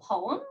wrote a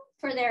poem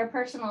for their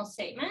personal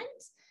statement.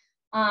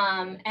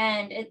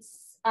 And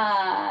it's,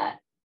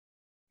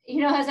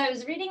 you know, as I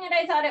was reading it,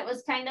 I thought it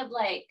was kind of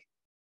like,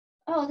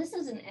 oh, this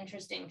is an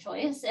interesting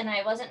choice. And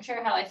I wasn't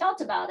sure how I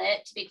felt about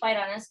it, to be quite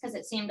honest, because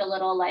it seemed a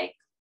little like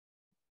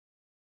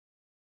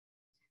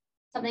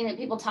something that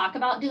people talk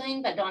about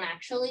doing, but don't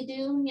actually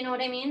do, you know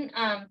what I mean?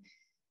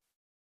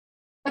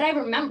 But I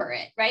remember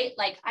it, right?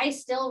 Like I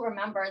still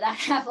remember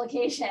that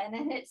application,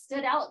 and it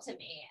stood out to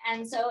me.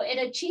 And so it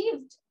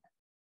achieved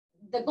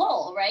the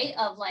goal, right?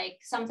 Of like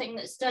something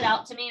that stood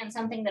out to me and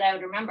something that I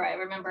would remember. I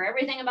remember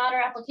everything about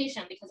our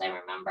application because I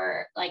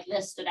remember like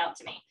this stood out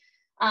to me.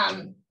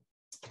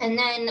 And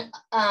then,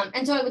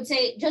 and so I would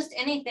say just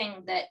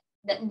anything that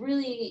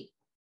really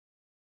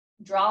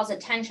draws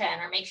attention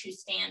or makes you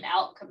stand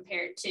out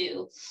compared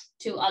to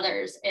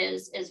others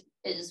is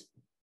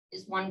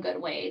one good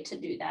way to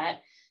do that.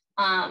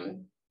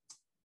 And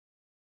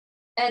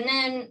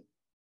then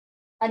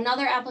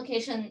another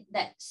application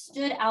that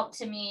stood out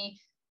to me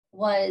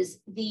was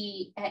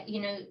the,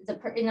 you know,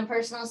 in the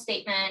personal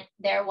statement,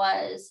 there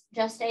was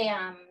just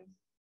a,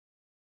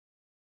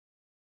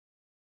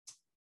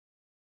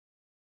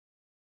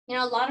 you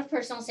know, a lot of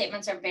personal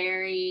statements are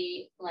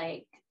very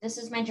like, this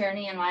is my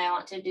journey and why I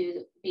want to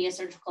be a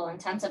surgical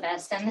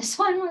intensivist. And this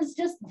one was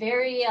just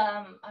very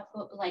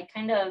like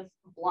kind of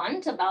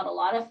blunt about a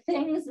lot of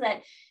things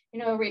that, you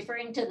know,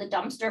 referring to the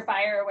dumpster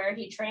fire where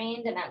he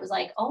trained. And it was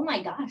like, oh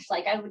my gosh,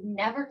 like I would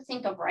never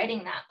think of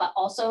writing that, but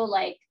also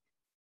like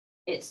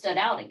it stood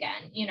out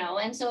again, you know?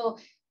 And so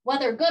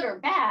whether good or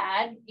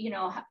bad, you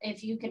know,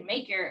 if you can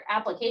make your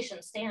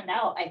application stand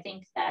out, I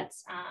think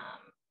that's,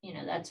 you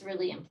know, that's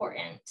really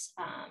important.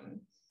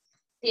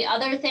 The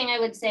other thing I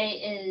would say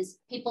is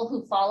people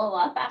who follow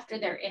up after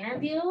their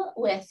interview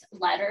with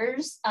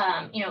letters,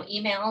 you know,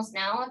 emails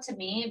now to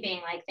me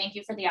being like, thank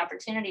you for the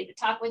opportunity to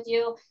talk with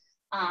you.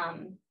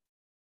 And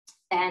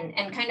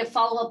kind of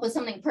follow up with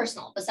something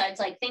personal besides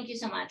like, thank you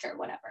so much or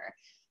whatever.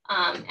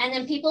 And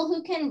then people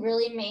who can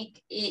really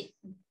make it,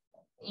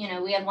 you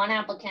know, we had one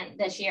applicant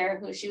this year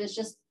who she was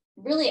just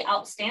really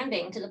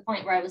outstanding to the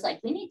point where I was like,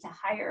 we need to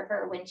hire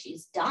her when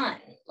she's done.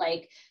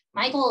 Like,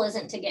 my goal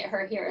isn't to get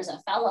her here as a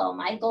fellow.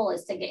 My goal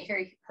is to get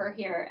her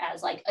here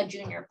as like a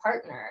junior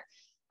partner,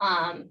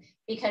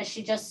 because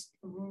she just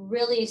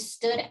really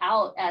stood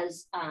out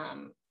as,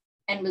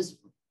 and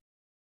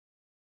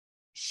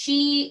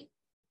she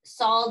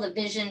saw the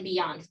vision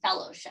beyond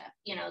fellowship.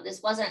 You know,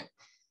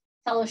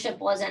 fellowship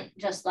wasn't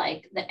just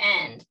like the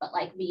end, but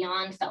like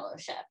beyond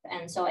fellowship.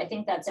 And so I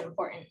think that's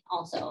important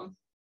also.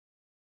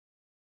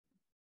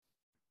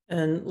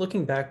 And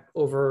looking back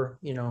over,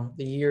 the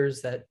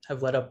years that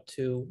have led up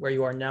to where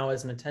you are now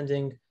as an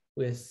attending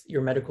with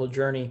your medical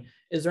journey,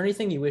 is there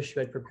anything you wish you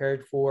had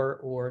prepared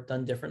for or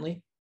done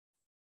differently?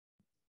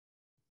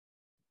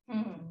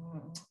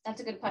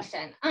 That's a good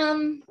question.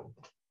 I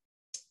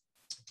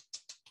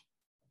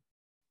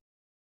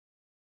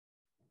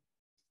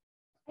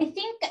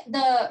think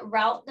the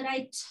route that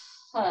I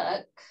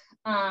took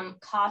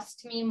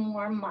cost me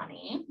more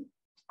money.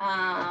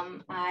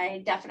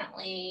 I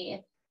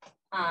definitely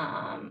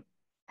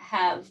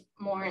have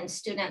more in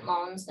student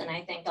loans than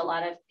I think a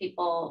lot of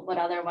people would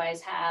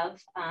otherwise have,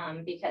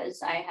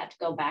 because I had to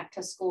go back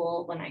to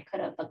school when I could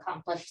have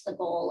accomplished the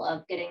goal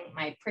of getting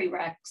my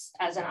prereqs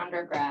as an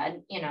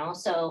undergrad,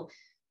 so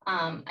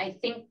I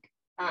think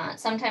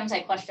sometimes I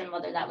question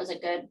whether that was a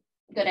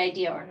good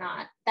idea or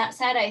not. That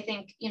said, I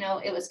think,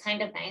 it was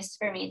kind of nice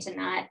for me to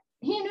not,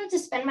 to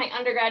spend my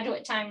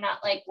undergraduate time not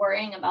like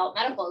worrying about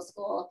medical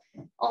school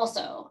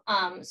also.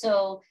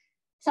 So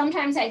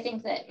sometimes I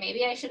think that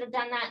maybe I should have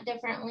done that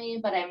differently,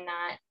 but I'm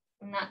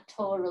not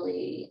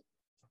totally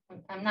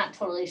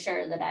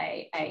sure that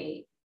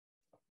I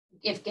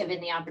if given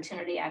the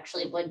opportunity,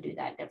 actually would do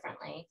that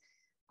differently.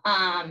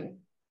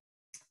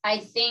 I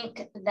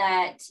think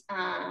that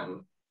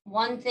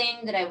one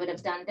thing that I would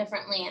have done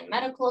differently in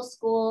medical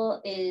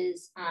school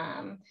is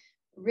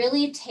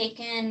really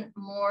taken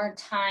more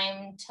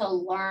time to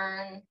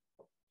learn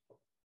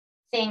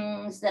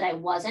things that I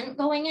wasn't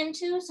going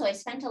into. So I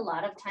spent a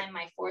lot of time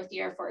my fourth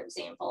year, for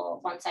example,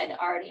 once I'd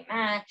already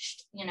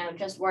matched,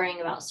 just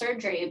worrying about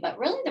surgery, but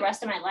really the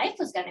rest of my life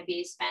was going to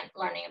be spent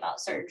learning about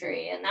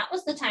surgery. And that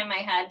was the time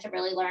I had to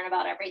really learn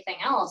about everything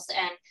else.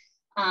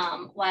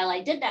 And while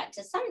I did that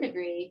to some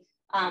degree,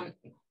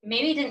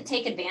 maybe didn't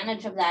take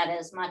advantage of that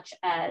as much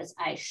as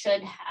I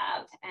should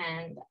have.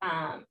 And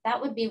that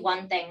would be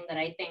one thing that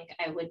I think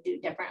I would do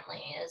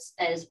differently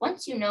is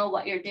once you know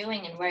what you're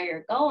doing and where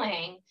you're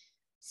going,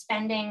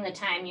 spending the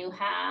time you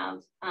have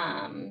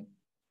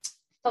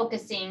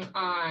focusing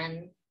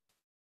on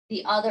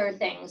the other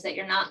things that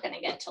you're not going to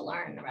get to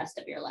learn the rest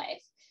of your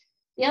life.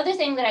 The other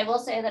thing that I will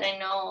say that I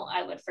know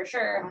I would for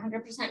sure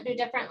 100% do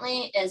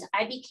differently is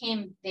I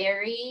became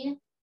very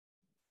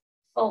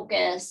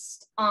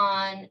focused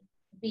on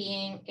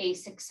being a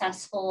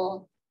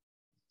successful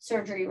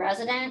surgery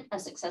resident, a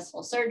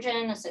successful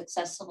surgeon, a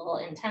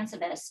successful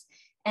intensivist.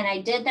 And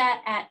I did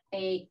that at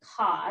a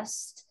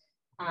cost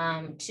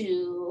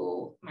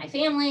to my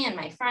family and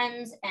my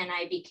friends. And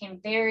I became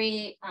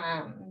very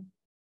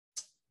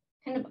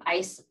kind of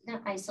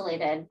not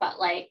isolated, but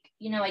like,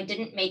 I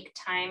didn't make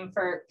time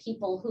for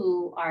people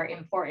who are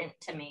important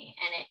to me.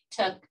 And it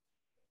took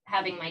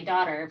having my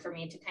daughter for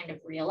me to kind of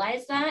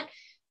realize that.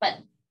 But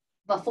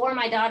before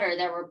my daughter,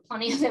 there were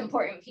plenty of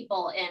important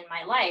people in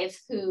my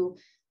life who,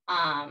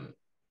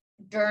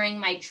 during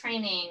my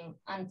training,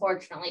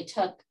 unfortunately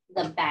took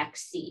the back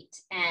seat.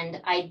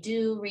 And I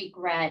do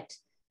regret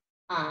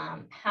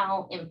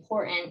how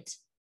important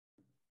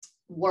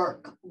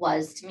work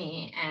was to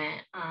me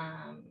and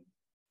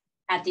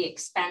at the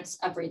expense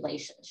of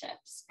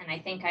relationships. And I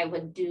think I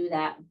would do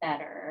that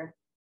better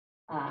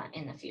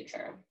in the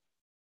future.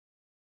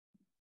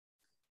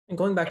 And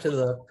going back to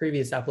the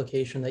previous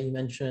application that you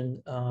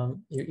mentioned,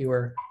 you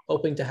were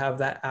hoping to have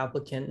that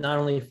applicant not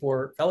only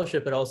for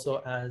fellowship, but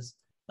also as,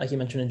 like you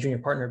mentioned, a junior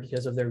partner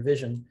because of their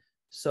vision.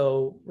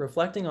 So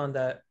reflecting on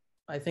that,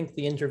 I think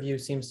the interview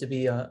seems to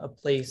be a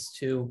place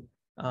to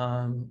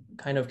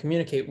kind of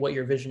communicate what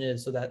your vision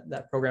is so that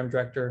that program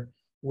director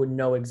would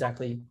know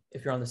exactly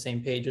if you're on the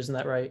same page. Isn't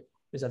that right?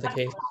 Is that the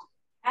case?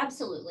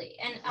 Absolutely.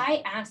 And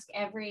I ask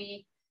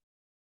every,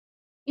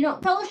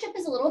 fellowship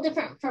is a little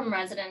different from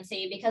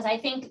residency because I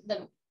think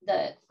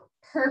the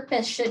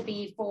purpose should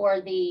be for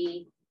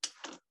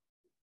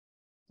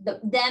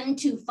them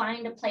to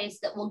find a place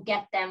that will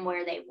get them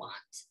where they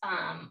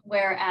want.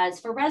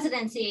 Whereas for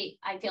residency,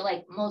 I feel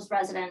like most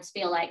residents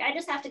feel like I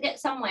just have to get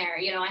somewhere,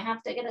 I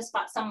have to get a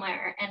spot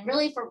somewhere. And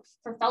really for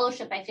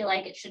fellowship, I feel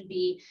like it should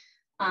be,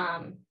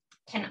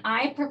 can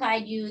I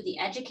provide you the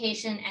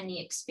education and the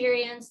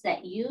experience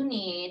that you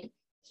need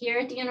here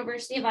at the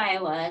University of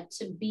Iowa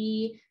to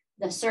be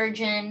the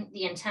surgeon,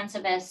 the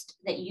intensivist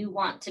that you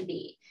want to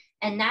be?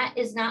 And that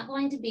is not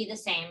going to be the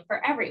same for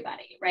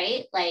everybody,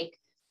 right? Like,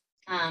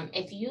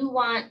 if you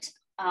want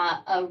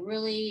a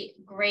really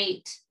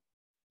great,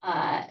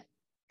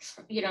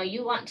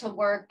 you want to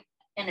work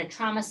in a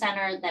trauma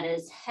center that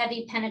is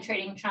heavy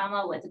penetrating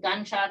trauma with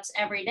gunshots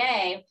every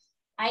day,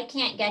 I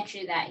can't get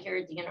you that here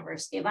at the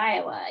University of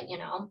Iowa,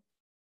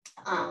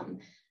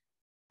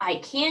 I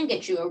can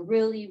get you a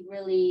really,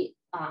 really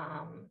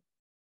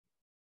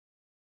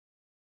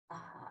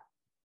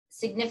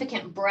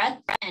significant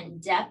breadth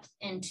and depth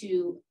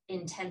into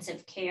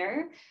intensive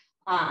care,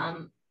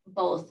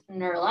 both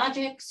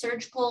neurologic,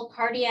 surgical,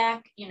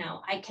 cardiac,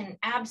 I can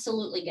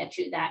absolutely get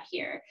you that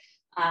here.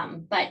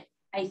 But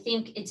I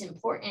think it's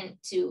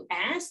important to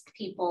ask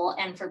people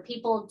and for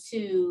people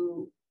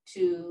to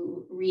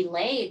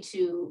relay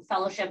to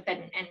fellowship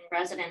and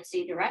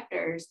residency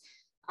directors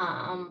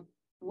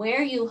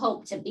where you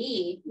hope to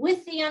be,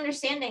 with the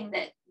understanding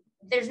that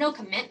there's no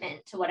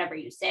commitment to whatever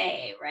you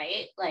say,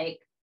 right? Like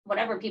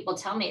whatever people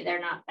tell me, they're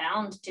not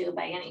bound to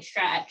by any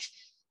stretch.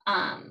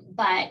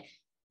 But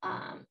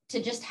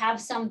to just have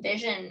some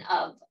vision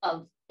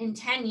of in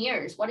 10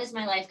 years, what is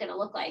my life going to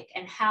look like?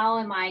 And how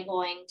am I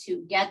going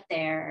to get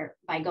there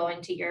by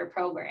going to your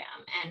program?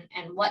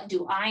 And what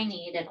do I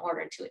need in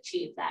order to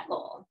achieve that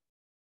goal?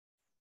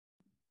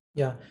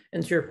 Yeah.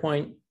 And to your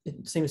point,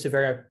 it seems to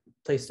vary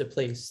place to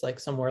place,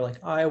 like somewhere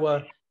like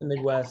Iowa, the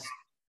Midwest,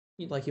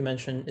 like you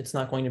mentioned, it's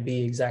not going to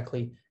be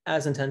exactly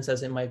as intense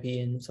as it might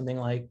be in something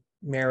like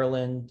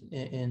Maryland,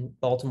 in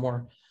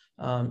Baltimore.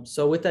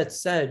 So with that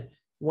said,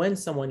 when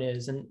someone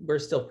is, and we're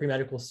still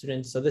pre-medical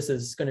students, so this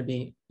is going to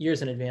be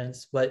years in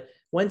advance, but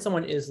when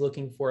someone is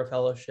looking for a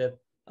fellowship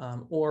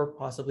or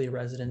possibly a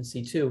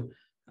residency too,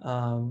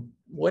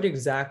 what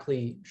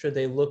exactly should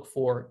they look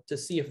for to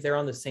see if they're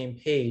on the same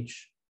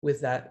page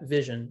with that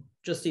vision,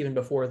 just even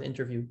before the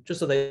interview, just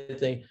so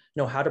they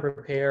know how to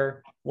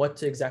prepare, what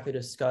to exactly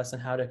discuss,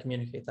 and how to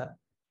communicate that?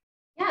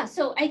 Yeah,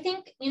 so I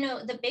think,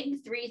 the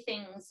big three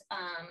things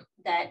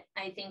that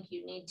I think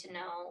you need to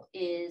know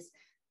is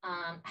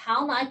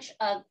how much,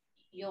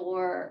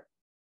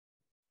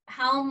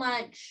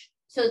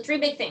 so three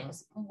big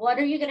things. What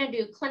are you going to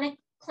do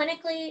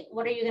clinically?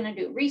 What are you going to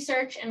do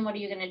research? And what are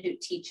you going to do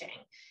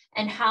teaching?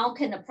 And how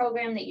can the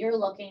program that you're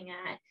looking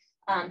at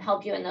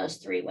help you in those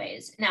three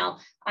ways? Now,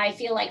 I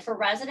feel like for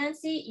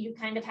residency, you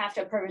kind of have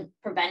to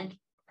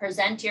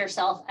present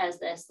yourself as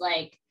this,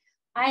 like,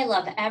 I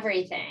love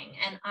everything.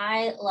 And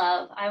I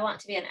want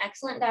to be an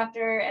excellent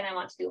doctor, and I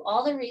want to do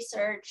all the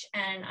research,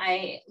 and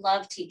I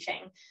love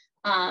teaching.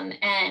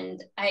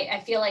 And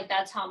I feel like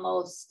that's how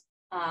most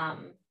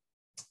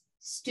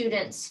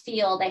students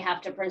feel they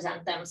have to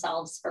present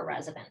themselves for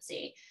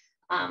residency.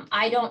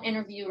 I don't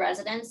interview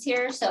residents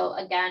here, so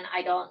again,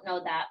 I don't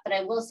know that, but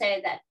I will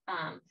say that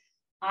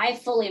I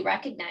fully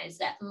recognize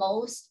that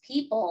most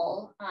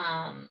people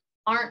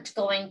aren't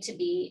going to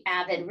be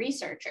avid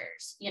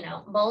researchers.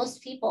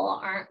 Most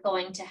people aren't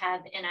going to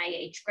have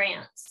NIH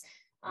grants.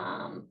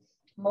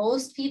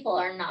 Most people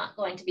are not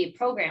going to be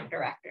program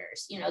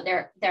directors.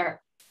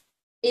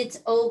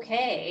 It's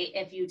okay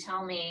if you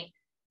tell me,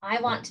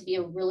 I want to be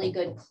a really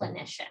good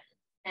clinician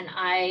and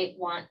I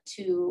want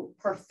to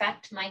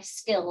perfect my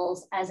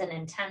skills as an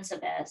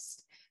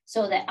intensivist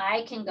so that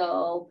I can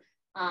go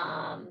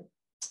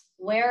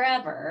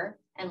wherever,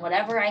 and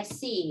whatever I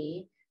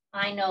see,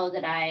 I know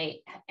that I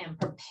am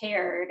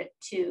prepared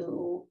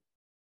to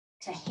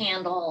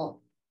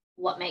handle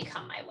what may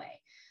come my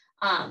way.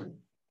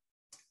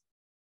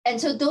 And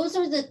so those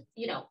are the,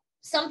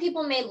 some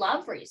people may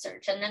love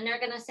research, and then they're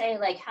going to say,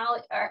 like, how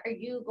are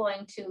you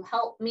going to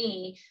help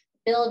me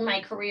build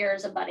my career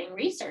as a budding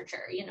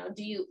researcher?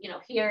 Do you,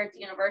 here at the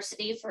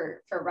university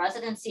for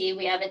residency,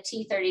 we have a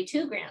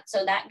T32 grant.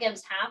 So that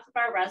gives half of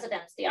our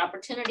residents the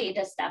opportunity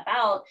to step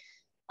out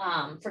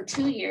for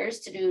 2 years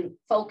to do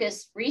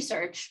focused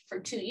research for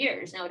 2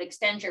 years. Now it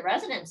extends your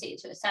residency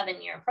to a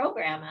 7-year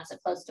program as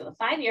opposed to a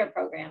 5-year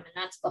program, and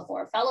that's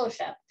before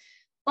fellowship.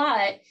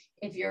 But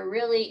if you're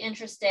really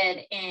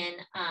interested in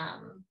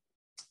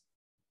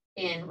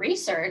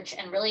research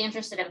and really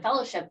interested in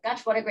fellowship,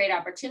 gosh, what a great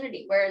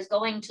opportunity. Whereas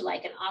going to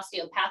like an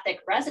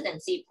osteopathic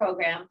residency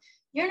program,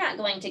 you're not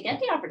going to get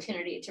the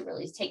opportunity to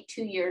really take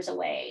 2 years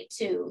away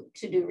to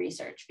do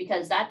research,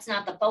 because that's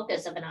not the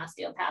focus of an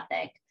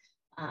osteopathic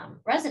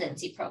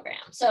residency program.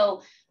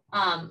 So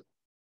I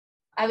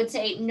would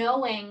say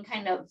knowing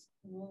kind of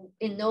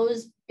in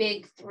those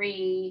big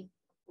three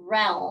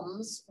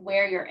realms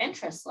where your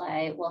interests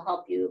lie will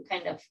help you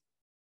kind of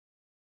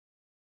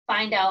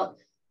find out,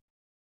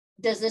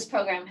 does this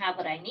program have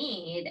what I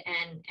need,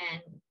 and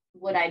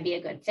would I be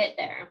a good fit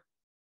there?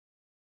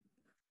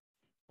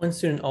 One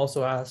student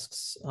also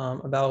asks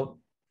about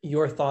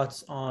your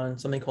thoughts on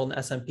something called an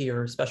SMP,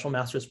 or Special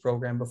Master's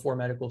Program, before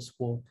medical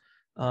school.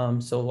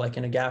 So like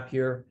in a gap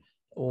year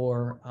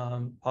or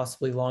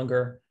possibly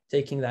longer,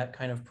 taking that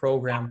kind of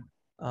program.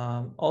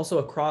 Also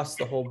across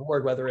the whole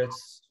board, whether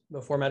it's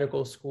before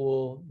medical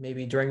school,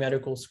 maybe during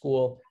medical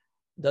school,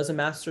 does a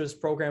master's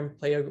program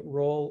play a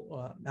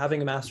role,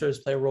 having a master's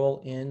play a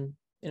role in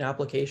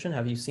application?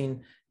 Have you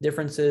seen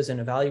differences in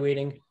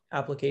evaluating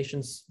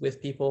applications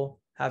with people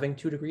having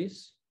 2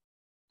 degrees?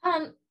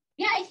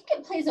 Yeah, I think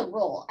it plays a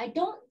role. I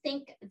don't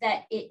think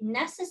that it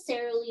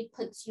necessarily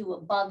puts you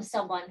above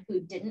someone who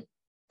didn't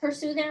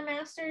pursue their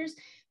master's,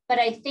 but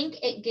I think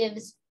it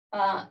gives,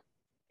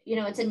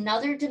 it's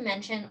another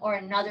dimension or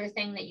another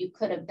thing that you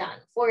could have done.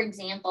 For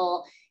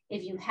example,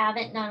 if you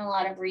haven't done a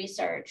lot of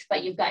research,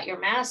 but you've got your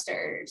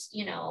master's,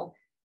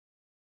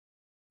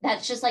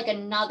 that's just like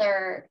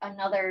another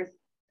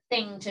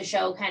thing to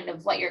show kind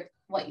of what your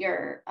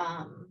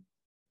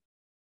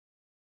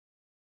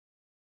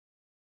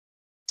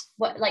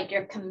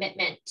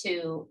commitment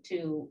to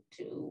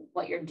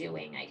what you're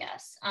doing, I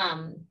guess.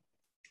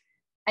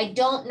 I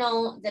don't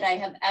know that I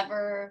have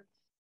ever,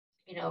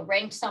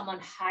 ranked someone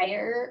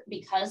higher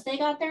because they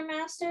got their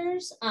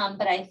master's,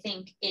 but I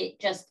think it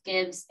just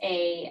gives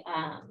a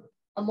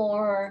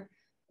more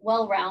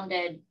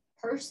well-rounded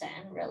person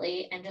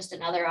really, and just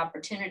another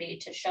opportunity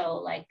to show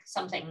like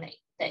something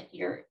that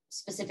you're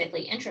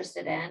specifically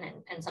interested in,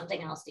 and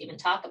something else to even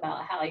talk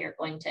about how you're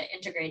going to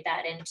integrate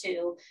that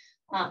into,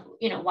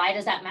 you know, why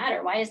does that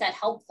matter? Why is that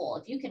helpful?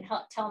 If you can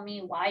tell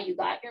me why you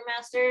got your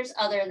master's,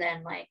 other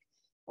than like,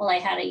 well, I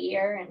had a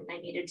year and I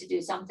needed to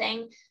do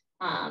something,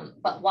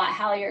 but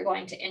how you're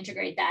going to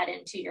integrate that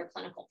into your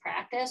clinical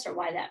practice or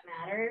why that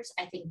matters,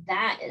 I think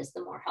that is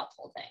the more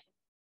helpful thing.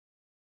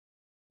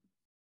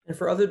 And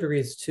for other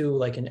degrees too,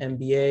 like an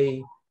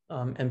MBA,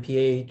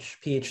 MPH,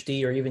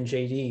 PhD, or even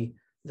JD,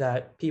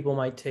 that people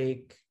might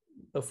take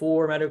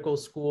before medical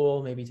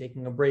school, maybe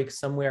taking a break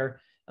somewhere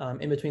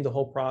in between the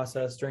whole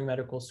process during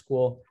medical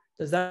school.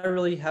 Does that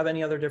really have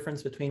any other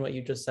difference between what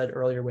you just said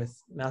earlier with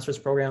master's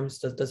programs?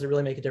 Does it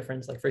really make a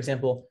difference? Like, for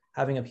example,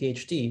 having a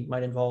PhD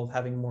might involve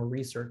having more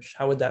research.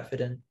 How would that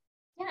fit in?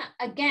 Yeah,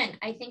 again,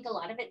 I think a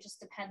lot of it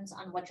just depends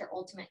on what your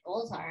ultimate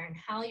goals are and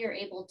how you're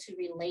able to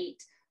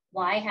relate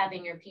why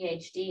having your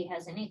PhD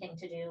has anything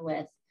to do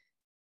with,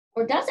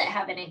 or does it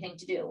have anything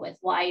to do with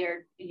why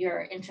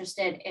you're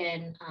interested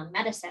in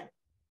medicine.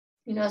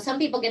 You know, some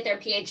people get their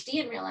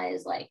PhD and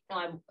realize like, no,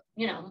 I'm,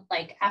 you know,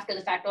 like after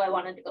the fact, oh, I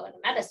wanted to go into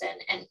medicine.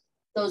 And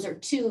those are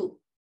two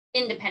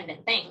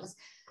independent things.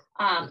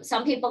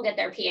 Some people get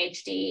their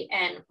PhD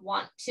and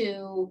want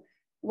to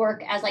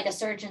work as like a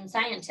surgeon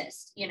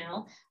scientist, you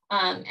know?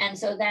 And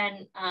so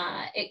then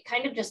it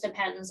kind of just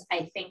depends,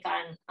 I think,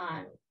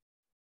 on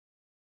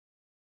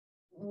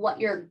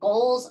what your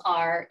goals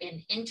are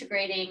in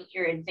integrating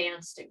your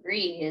advanced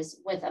degrees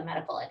with a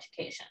medical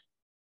education.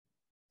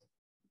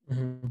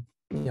 Mm-hmm.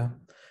 Yeah.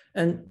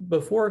 And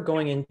before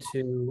going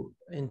into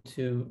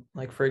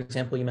like, for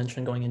example, you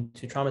mentioned going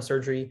into trauma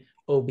surgery,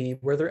 OB,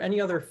 were there any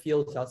other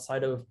fields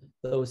outside of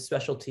those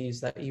specialties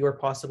that you are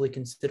possibly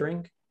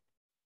considering?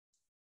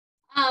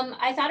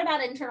 I thought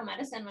about internal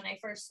medicine when I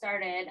first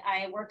started.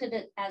 I worked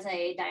as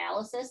a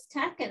dialysis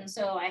tech, and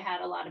so I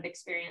had a lot of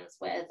experience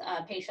with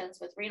patients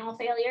with renal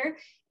failure.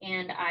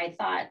 And I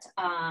thought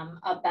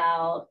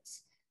about,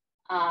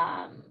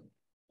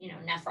 you know,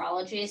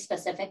 nephrology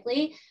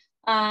specifically.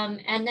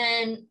 And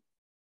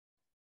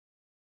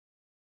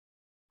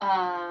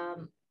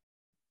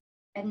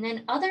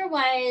then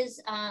otherwise,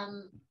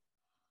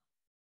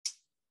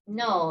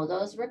 no,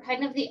 those were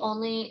kind of the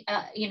only,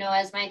 you know,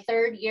 as my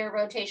third year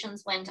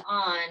rotations went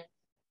on,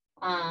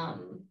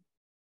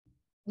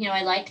 you know,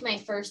 I liked my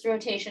first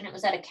rotation. It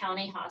was at a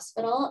county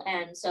hospital.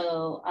 And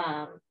so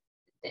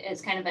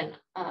it's kind of an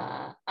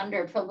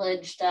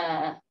underprivileged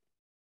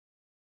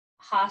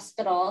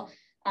hospital.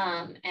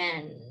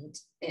 And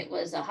it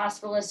was a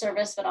hospitalist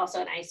service, but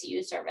also an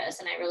ICU service.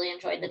 And I really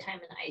enjoyed the time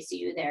in the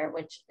ICU there,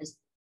 which is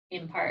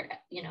in part,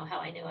 you know, how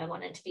I knew I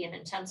wanted to be an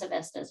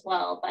intensivist as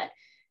well. But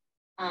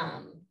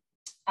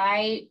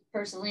I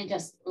personally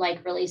just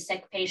like really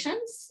sick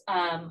patients.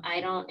 I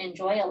don't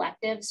enjoy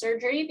elective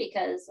surgery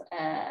because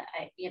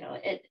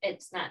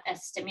it's not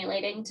as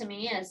stimulating to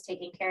me as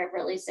taking care of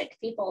really sick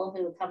people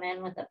who come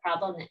in with a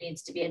problem that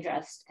needs to be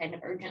addressed kind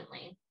of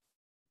urgently.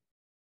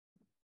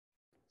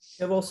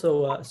 I have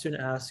also a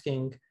student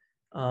asking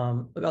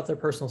about their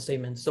personal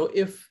statements. So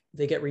if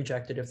they get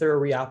rejected, if they're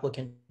a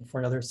reapplicant for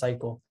another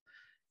cycle,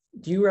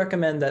 do you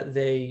recommend that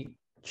they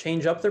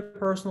change up their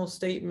personal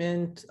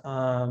statement?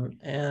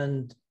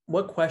 And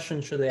what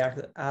questions should they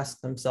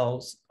ask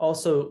themselves?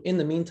 Also, in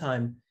the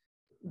meantime,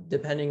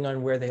 depending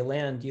on where they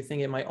land, do you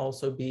think it might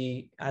also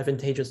be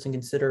advantageous to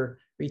consider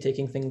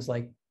retaking things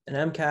like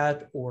an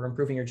MCAT or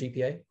improving your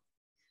GPA?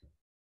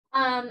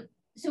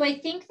 So I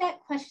think that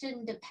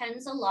question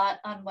depends a lot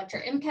on what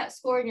your MCAT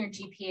score and your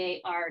GPA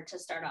are to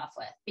start off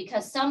with,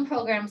 because some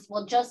programs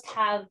will just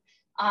have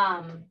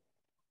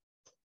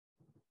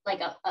like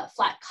a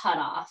flat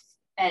cutoff.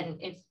 And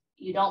if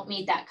you don't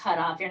meet that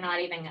cutoff, they're not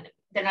even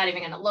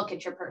going to look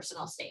at your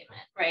personal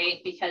statement, right?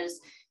 Because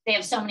they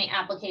have so many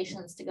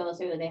applications to go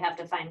through, they have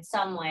to find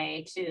some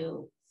way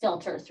to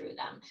filter through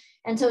them.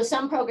 And so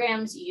some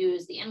programs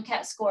use the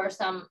MCAT score,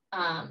 some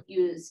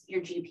use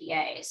your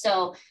GPA.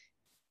 So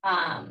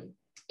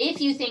if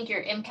you think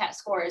your MCAT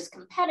score is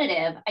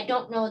competitive, I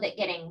don't know that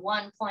getting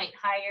 1 point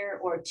higher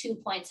or 2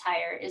 points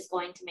higher is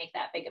going to make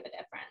that big of a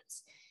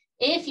difference.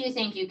 If you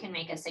think you can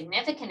make a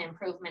significant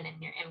improvement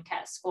in your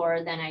MCAT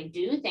score, then I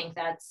do think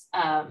that's,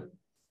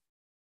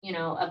 you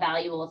know, a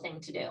valuable thing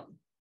to do.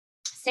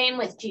 Same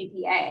with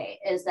GPA,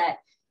 is that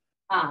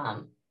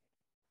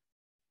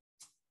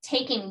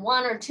taking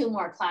 1 or 2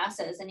 more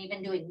classes and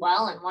even doing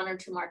well in 1 or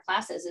 2 more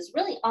classes is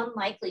really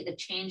unlikely to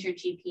change your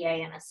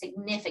GPA in a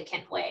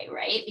significant way,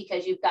 right?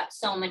 Because you've got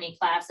so many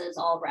classes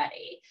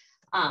already.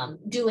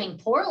 Doing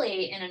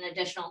poorly in an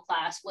additional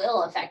class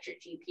will affect your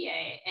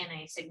GPA in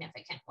a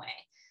significant way.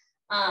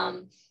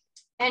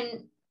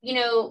 And, you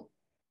know,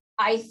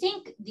 I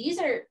think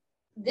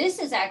this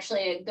is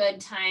actually a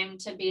good time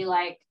to be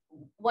like,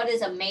 what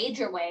is a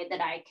major way that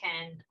I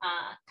can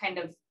kind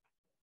of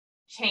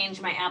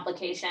change my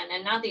application,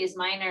 and not these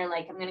minor,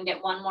 like I'm going to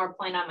get 1 more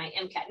point on my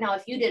MCAT. Now,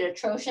 if you did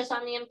atrocious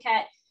on the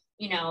MCAT,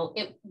 you know,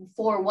 it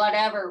for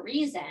whatever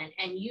reason,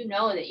 and you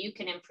know that you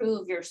can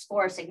improve your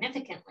score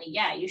significantly,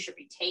 yeah, you should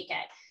retake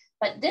it.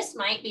 But this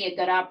might be a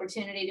good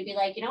opportunity to be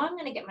like, you know, I'm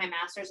going to get my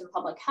master's in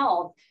public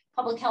health.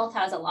 Public health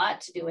has a lot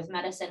to do with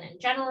medicine in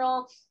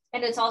general.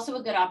 And it's also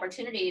a good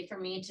opportunity for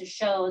me to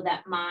show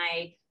that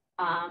my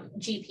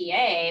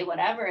GPA,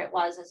 whatever it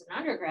was as an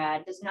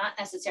undergrad, does not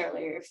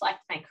necessarily reflect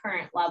my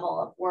current level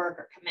of work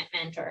or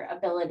commitment or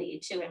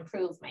ability to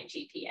improve my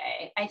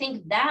GPA. I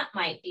think that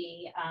might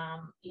be,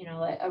 you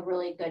know, a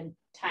really good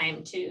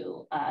time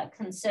to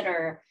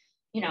consider,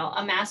 you know,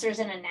 a master's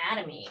in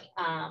anatomy,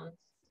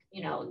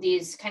 you know,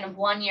 these kind of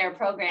one-year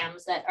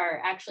programs that are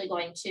actually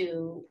going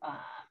to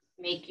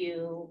make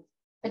you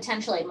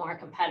potentially more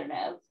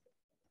competitive.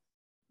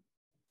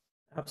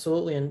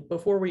 Absolutely. And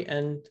before we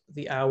end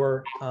the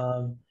hour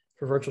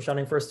for virtual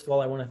shouting, first of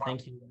all, I want to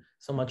thank you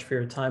so much for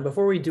your time.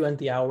 Before we do end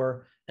the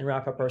hour and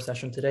wrap up our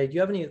session today, do you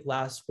have any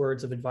last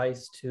words of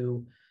advice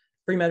to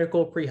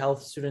pre-medical,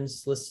 pre-health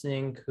students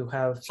listening who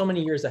have so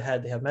many years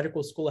ahead? They have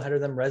medical school ahead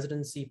of them,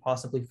 residency,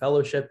 possibly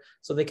fellowship,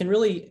 so they can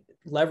really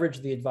leverage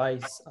the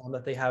advice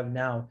that they have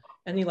now.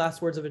 Any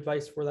last words of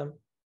advice for them?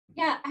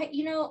 Yeah,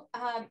 you know,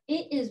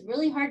 it is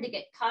really hard to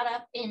get caught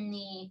up in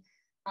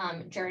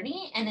the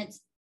journey, and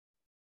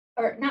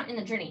or not in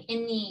the journey,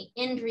 in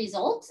the end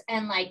result,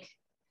 and like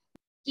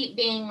keep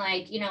being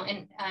like, you know,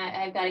 and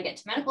I've got to get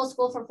to medical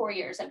school for 4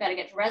 years. I've got to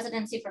get to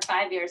residency for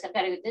 5 years. I've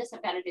got to do this.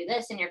 I've got to do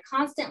this. And you're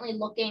constantly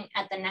looking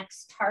at the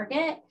next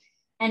target.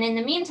 And in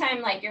the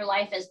meantime, like your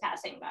life is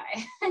passing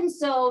by. And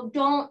so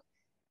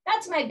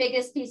that's my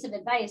biggest piece of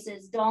advice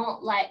is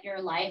don't let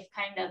your life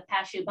kind of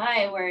pass you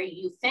by where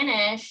you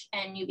finish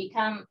and you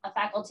become a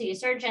faculty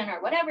surgeon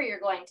or whatever you're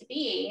going to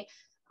be.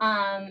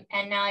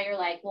 And now you're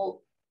like,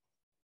 well,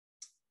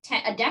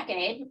 a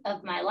decade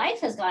of my life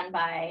has gone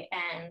by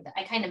and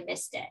I kind of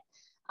missed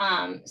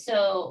it.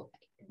 So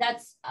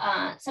that's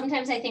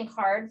sometimes I think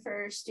hard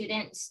for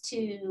students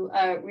to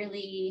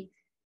really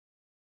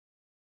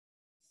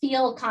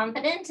feel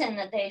confident and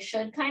that they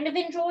should kind of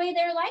enjoy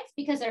their life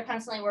because they're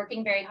constantly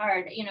working very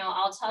hard. You know,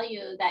 I'll tell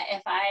you that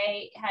if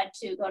I had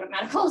to go to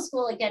medical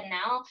school again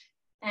now,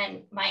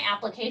 and my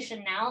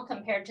application now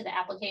compared to the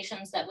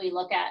applications that we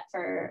look at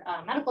for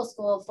medical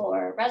school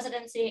for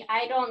residency,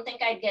 I don't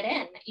think I'd get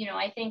in. You know,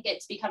 I think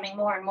it's becoming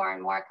more and more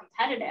and more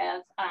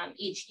competitive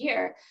each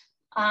year.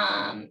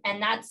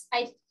 And that's,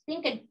 I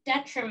think, a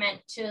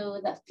detriment to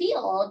the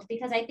field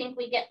because I think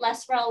we get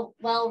less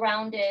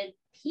well-rounded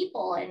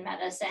people in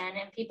medicine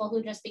and people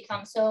who just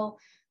become so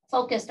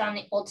focused on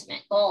the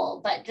ultimate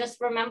goal. But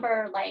just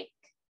remember, like,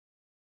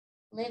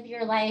 live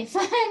your life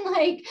and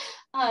like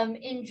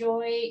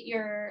enjoy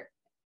your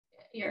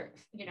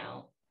you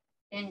know,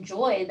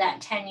 enjoy that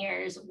 10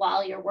 years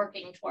while you're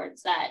working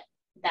towards that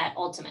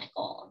ultimate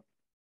goal.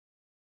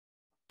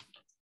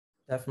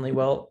 Definitely.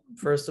 Well,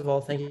 first of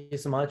all, thank you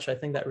so much. I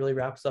think that really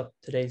wraps up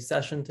today's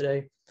session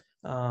today.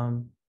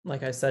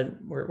 Like I said,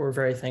 we're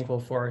very thankful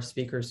for our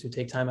speakers who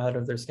take time out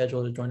of their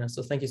schedule to join us.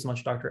 So thank you so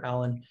much, Dr.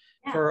 Allen.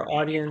 Yeah. For our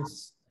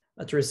audience,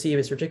 to receive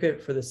a certificate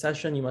for the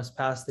session, you must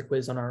pass the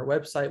quiz on our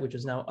website, which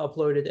is now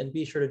uploaded, and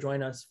be sure to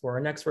join us for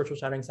our next virtual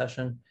chatting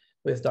session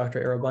with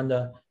Dr.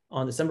 Arabunda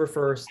on December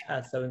 1st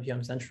at 7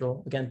 p.m.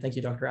 Central. Again, thank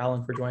you, Dr.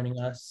 Allen, for joining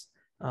us.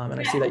 And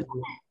I see that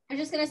you... I'm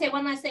just going to say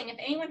one last thing. If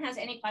anyone has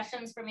any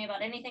questions for me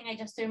about anything I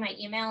just threw my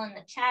email in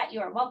the chat, you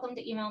are welcome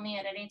to email me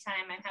at any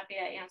time. I'm happy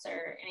to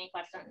answer any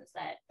questions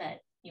that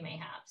you may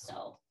have.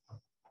 So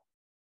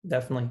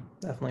definitely.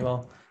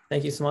 Well,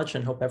 thank you so much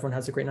and hope everyone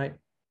has a great night.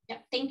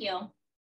 Yep. Thank you.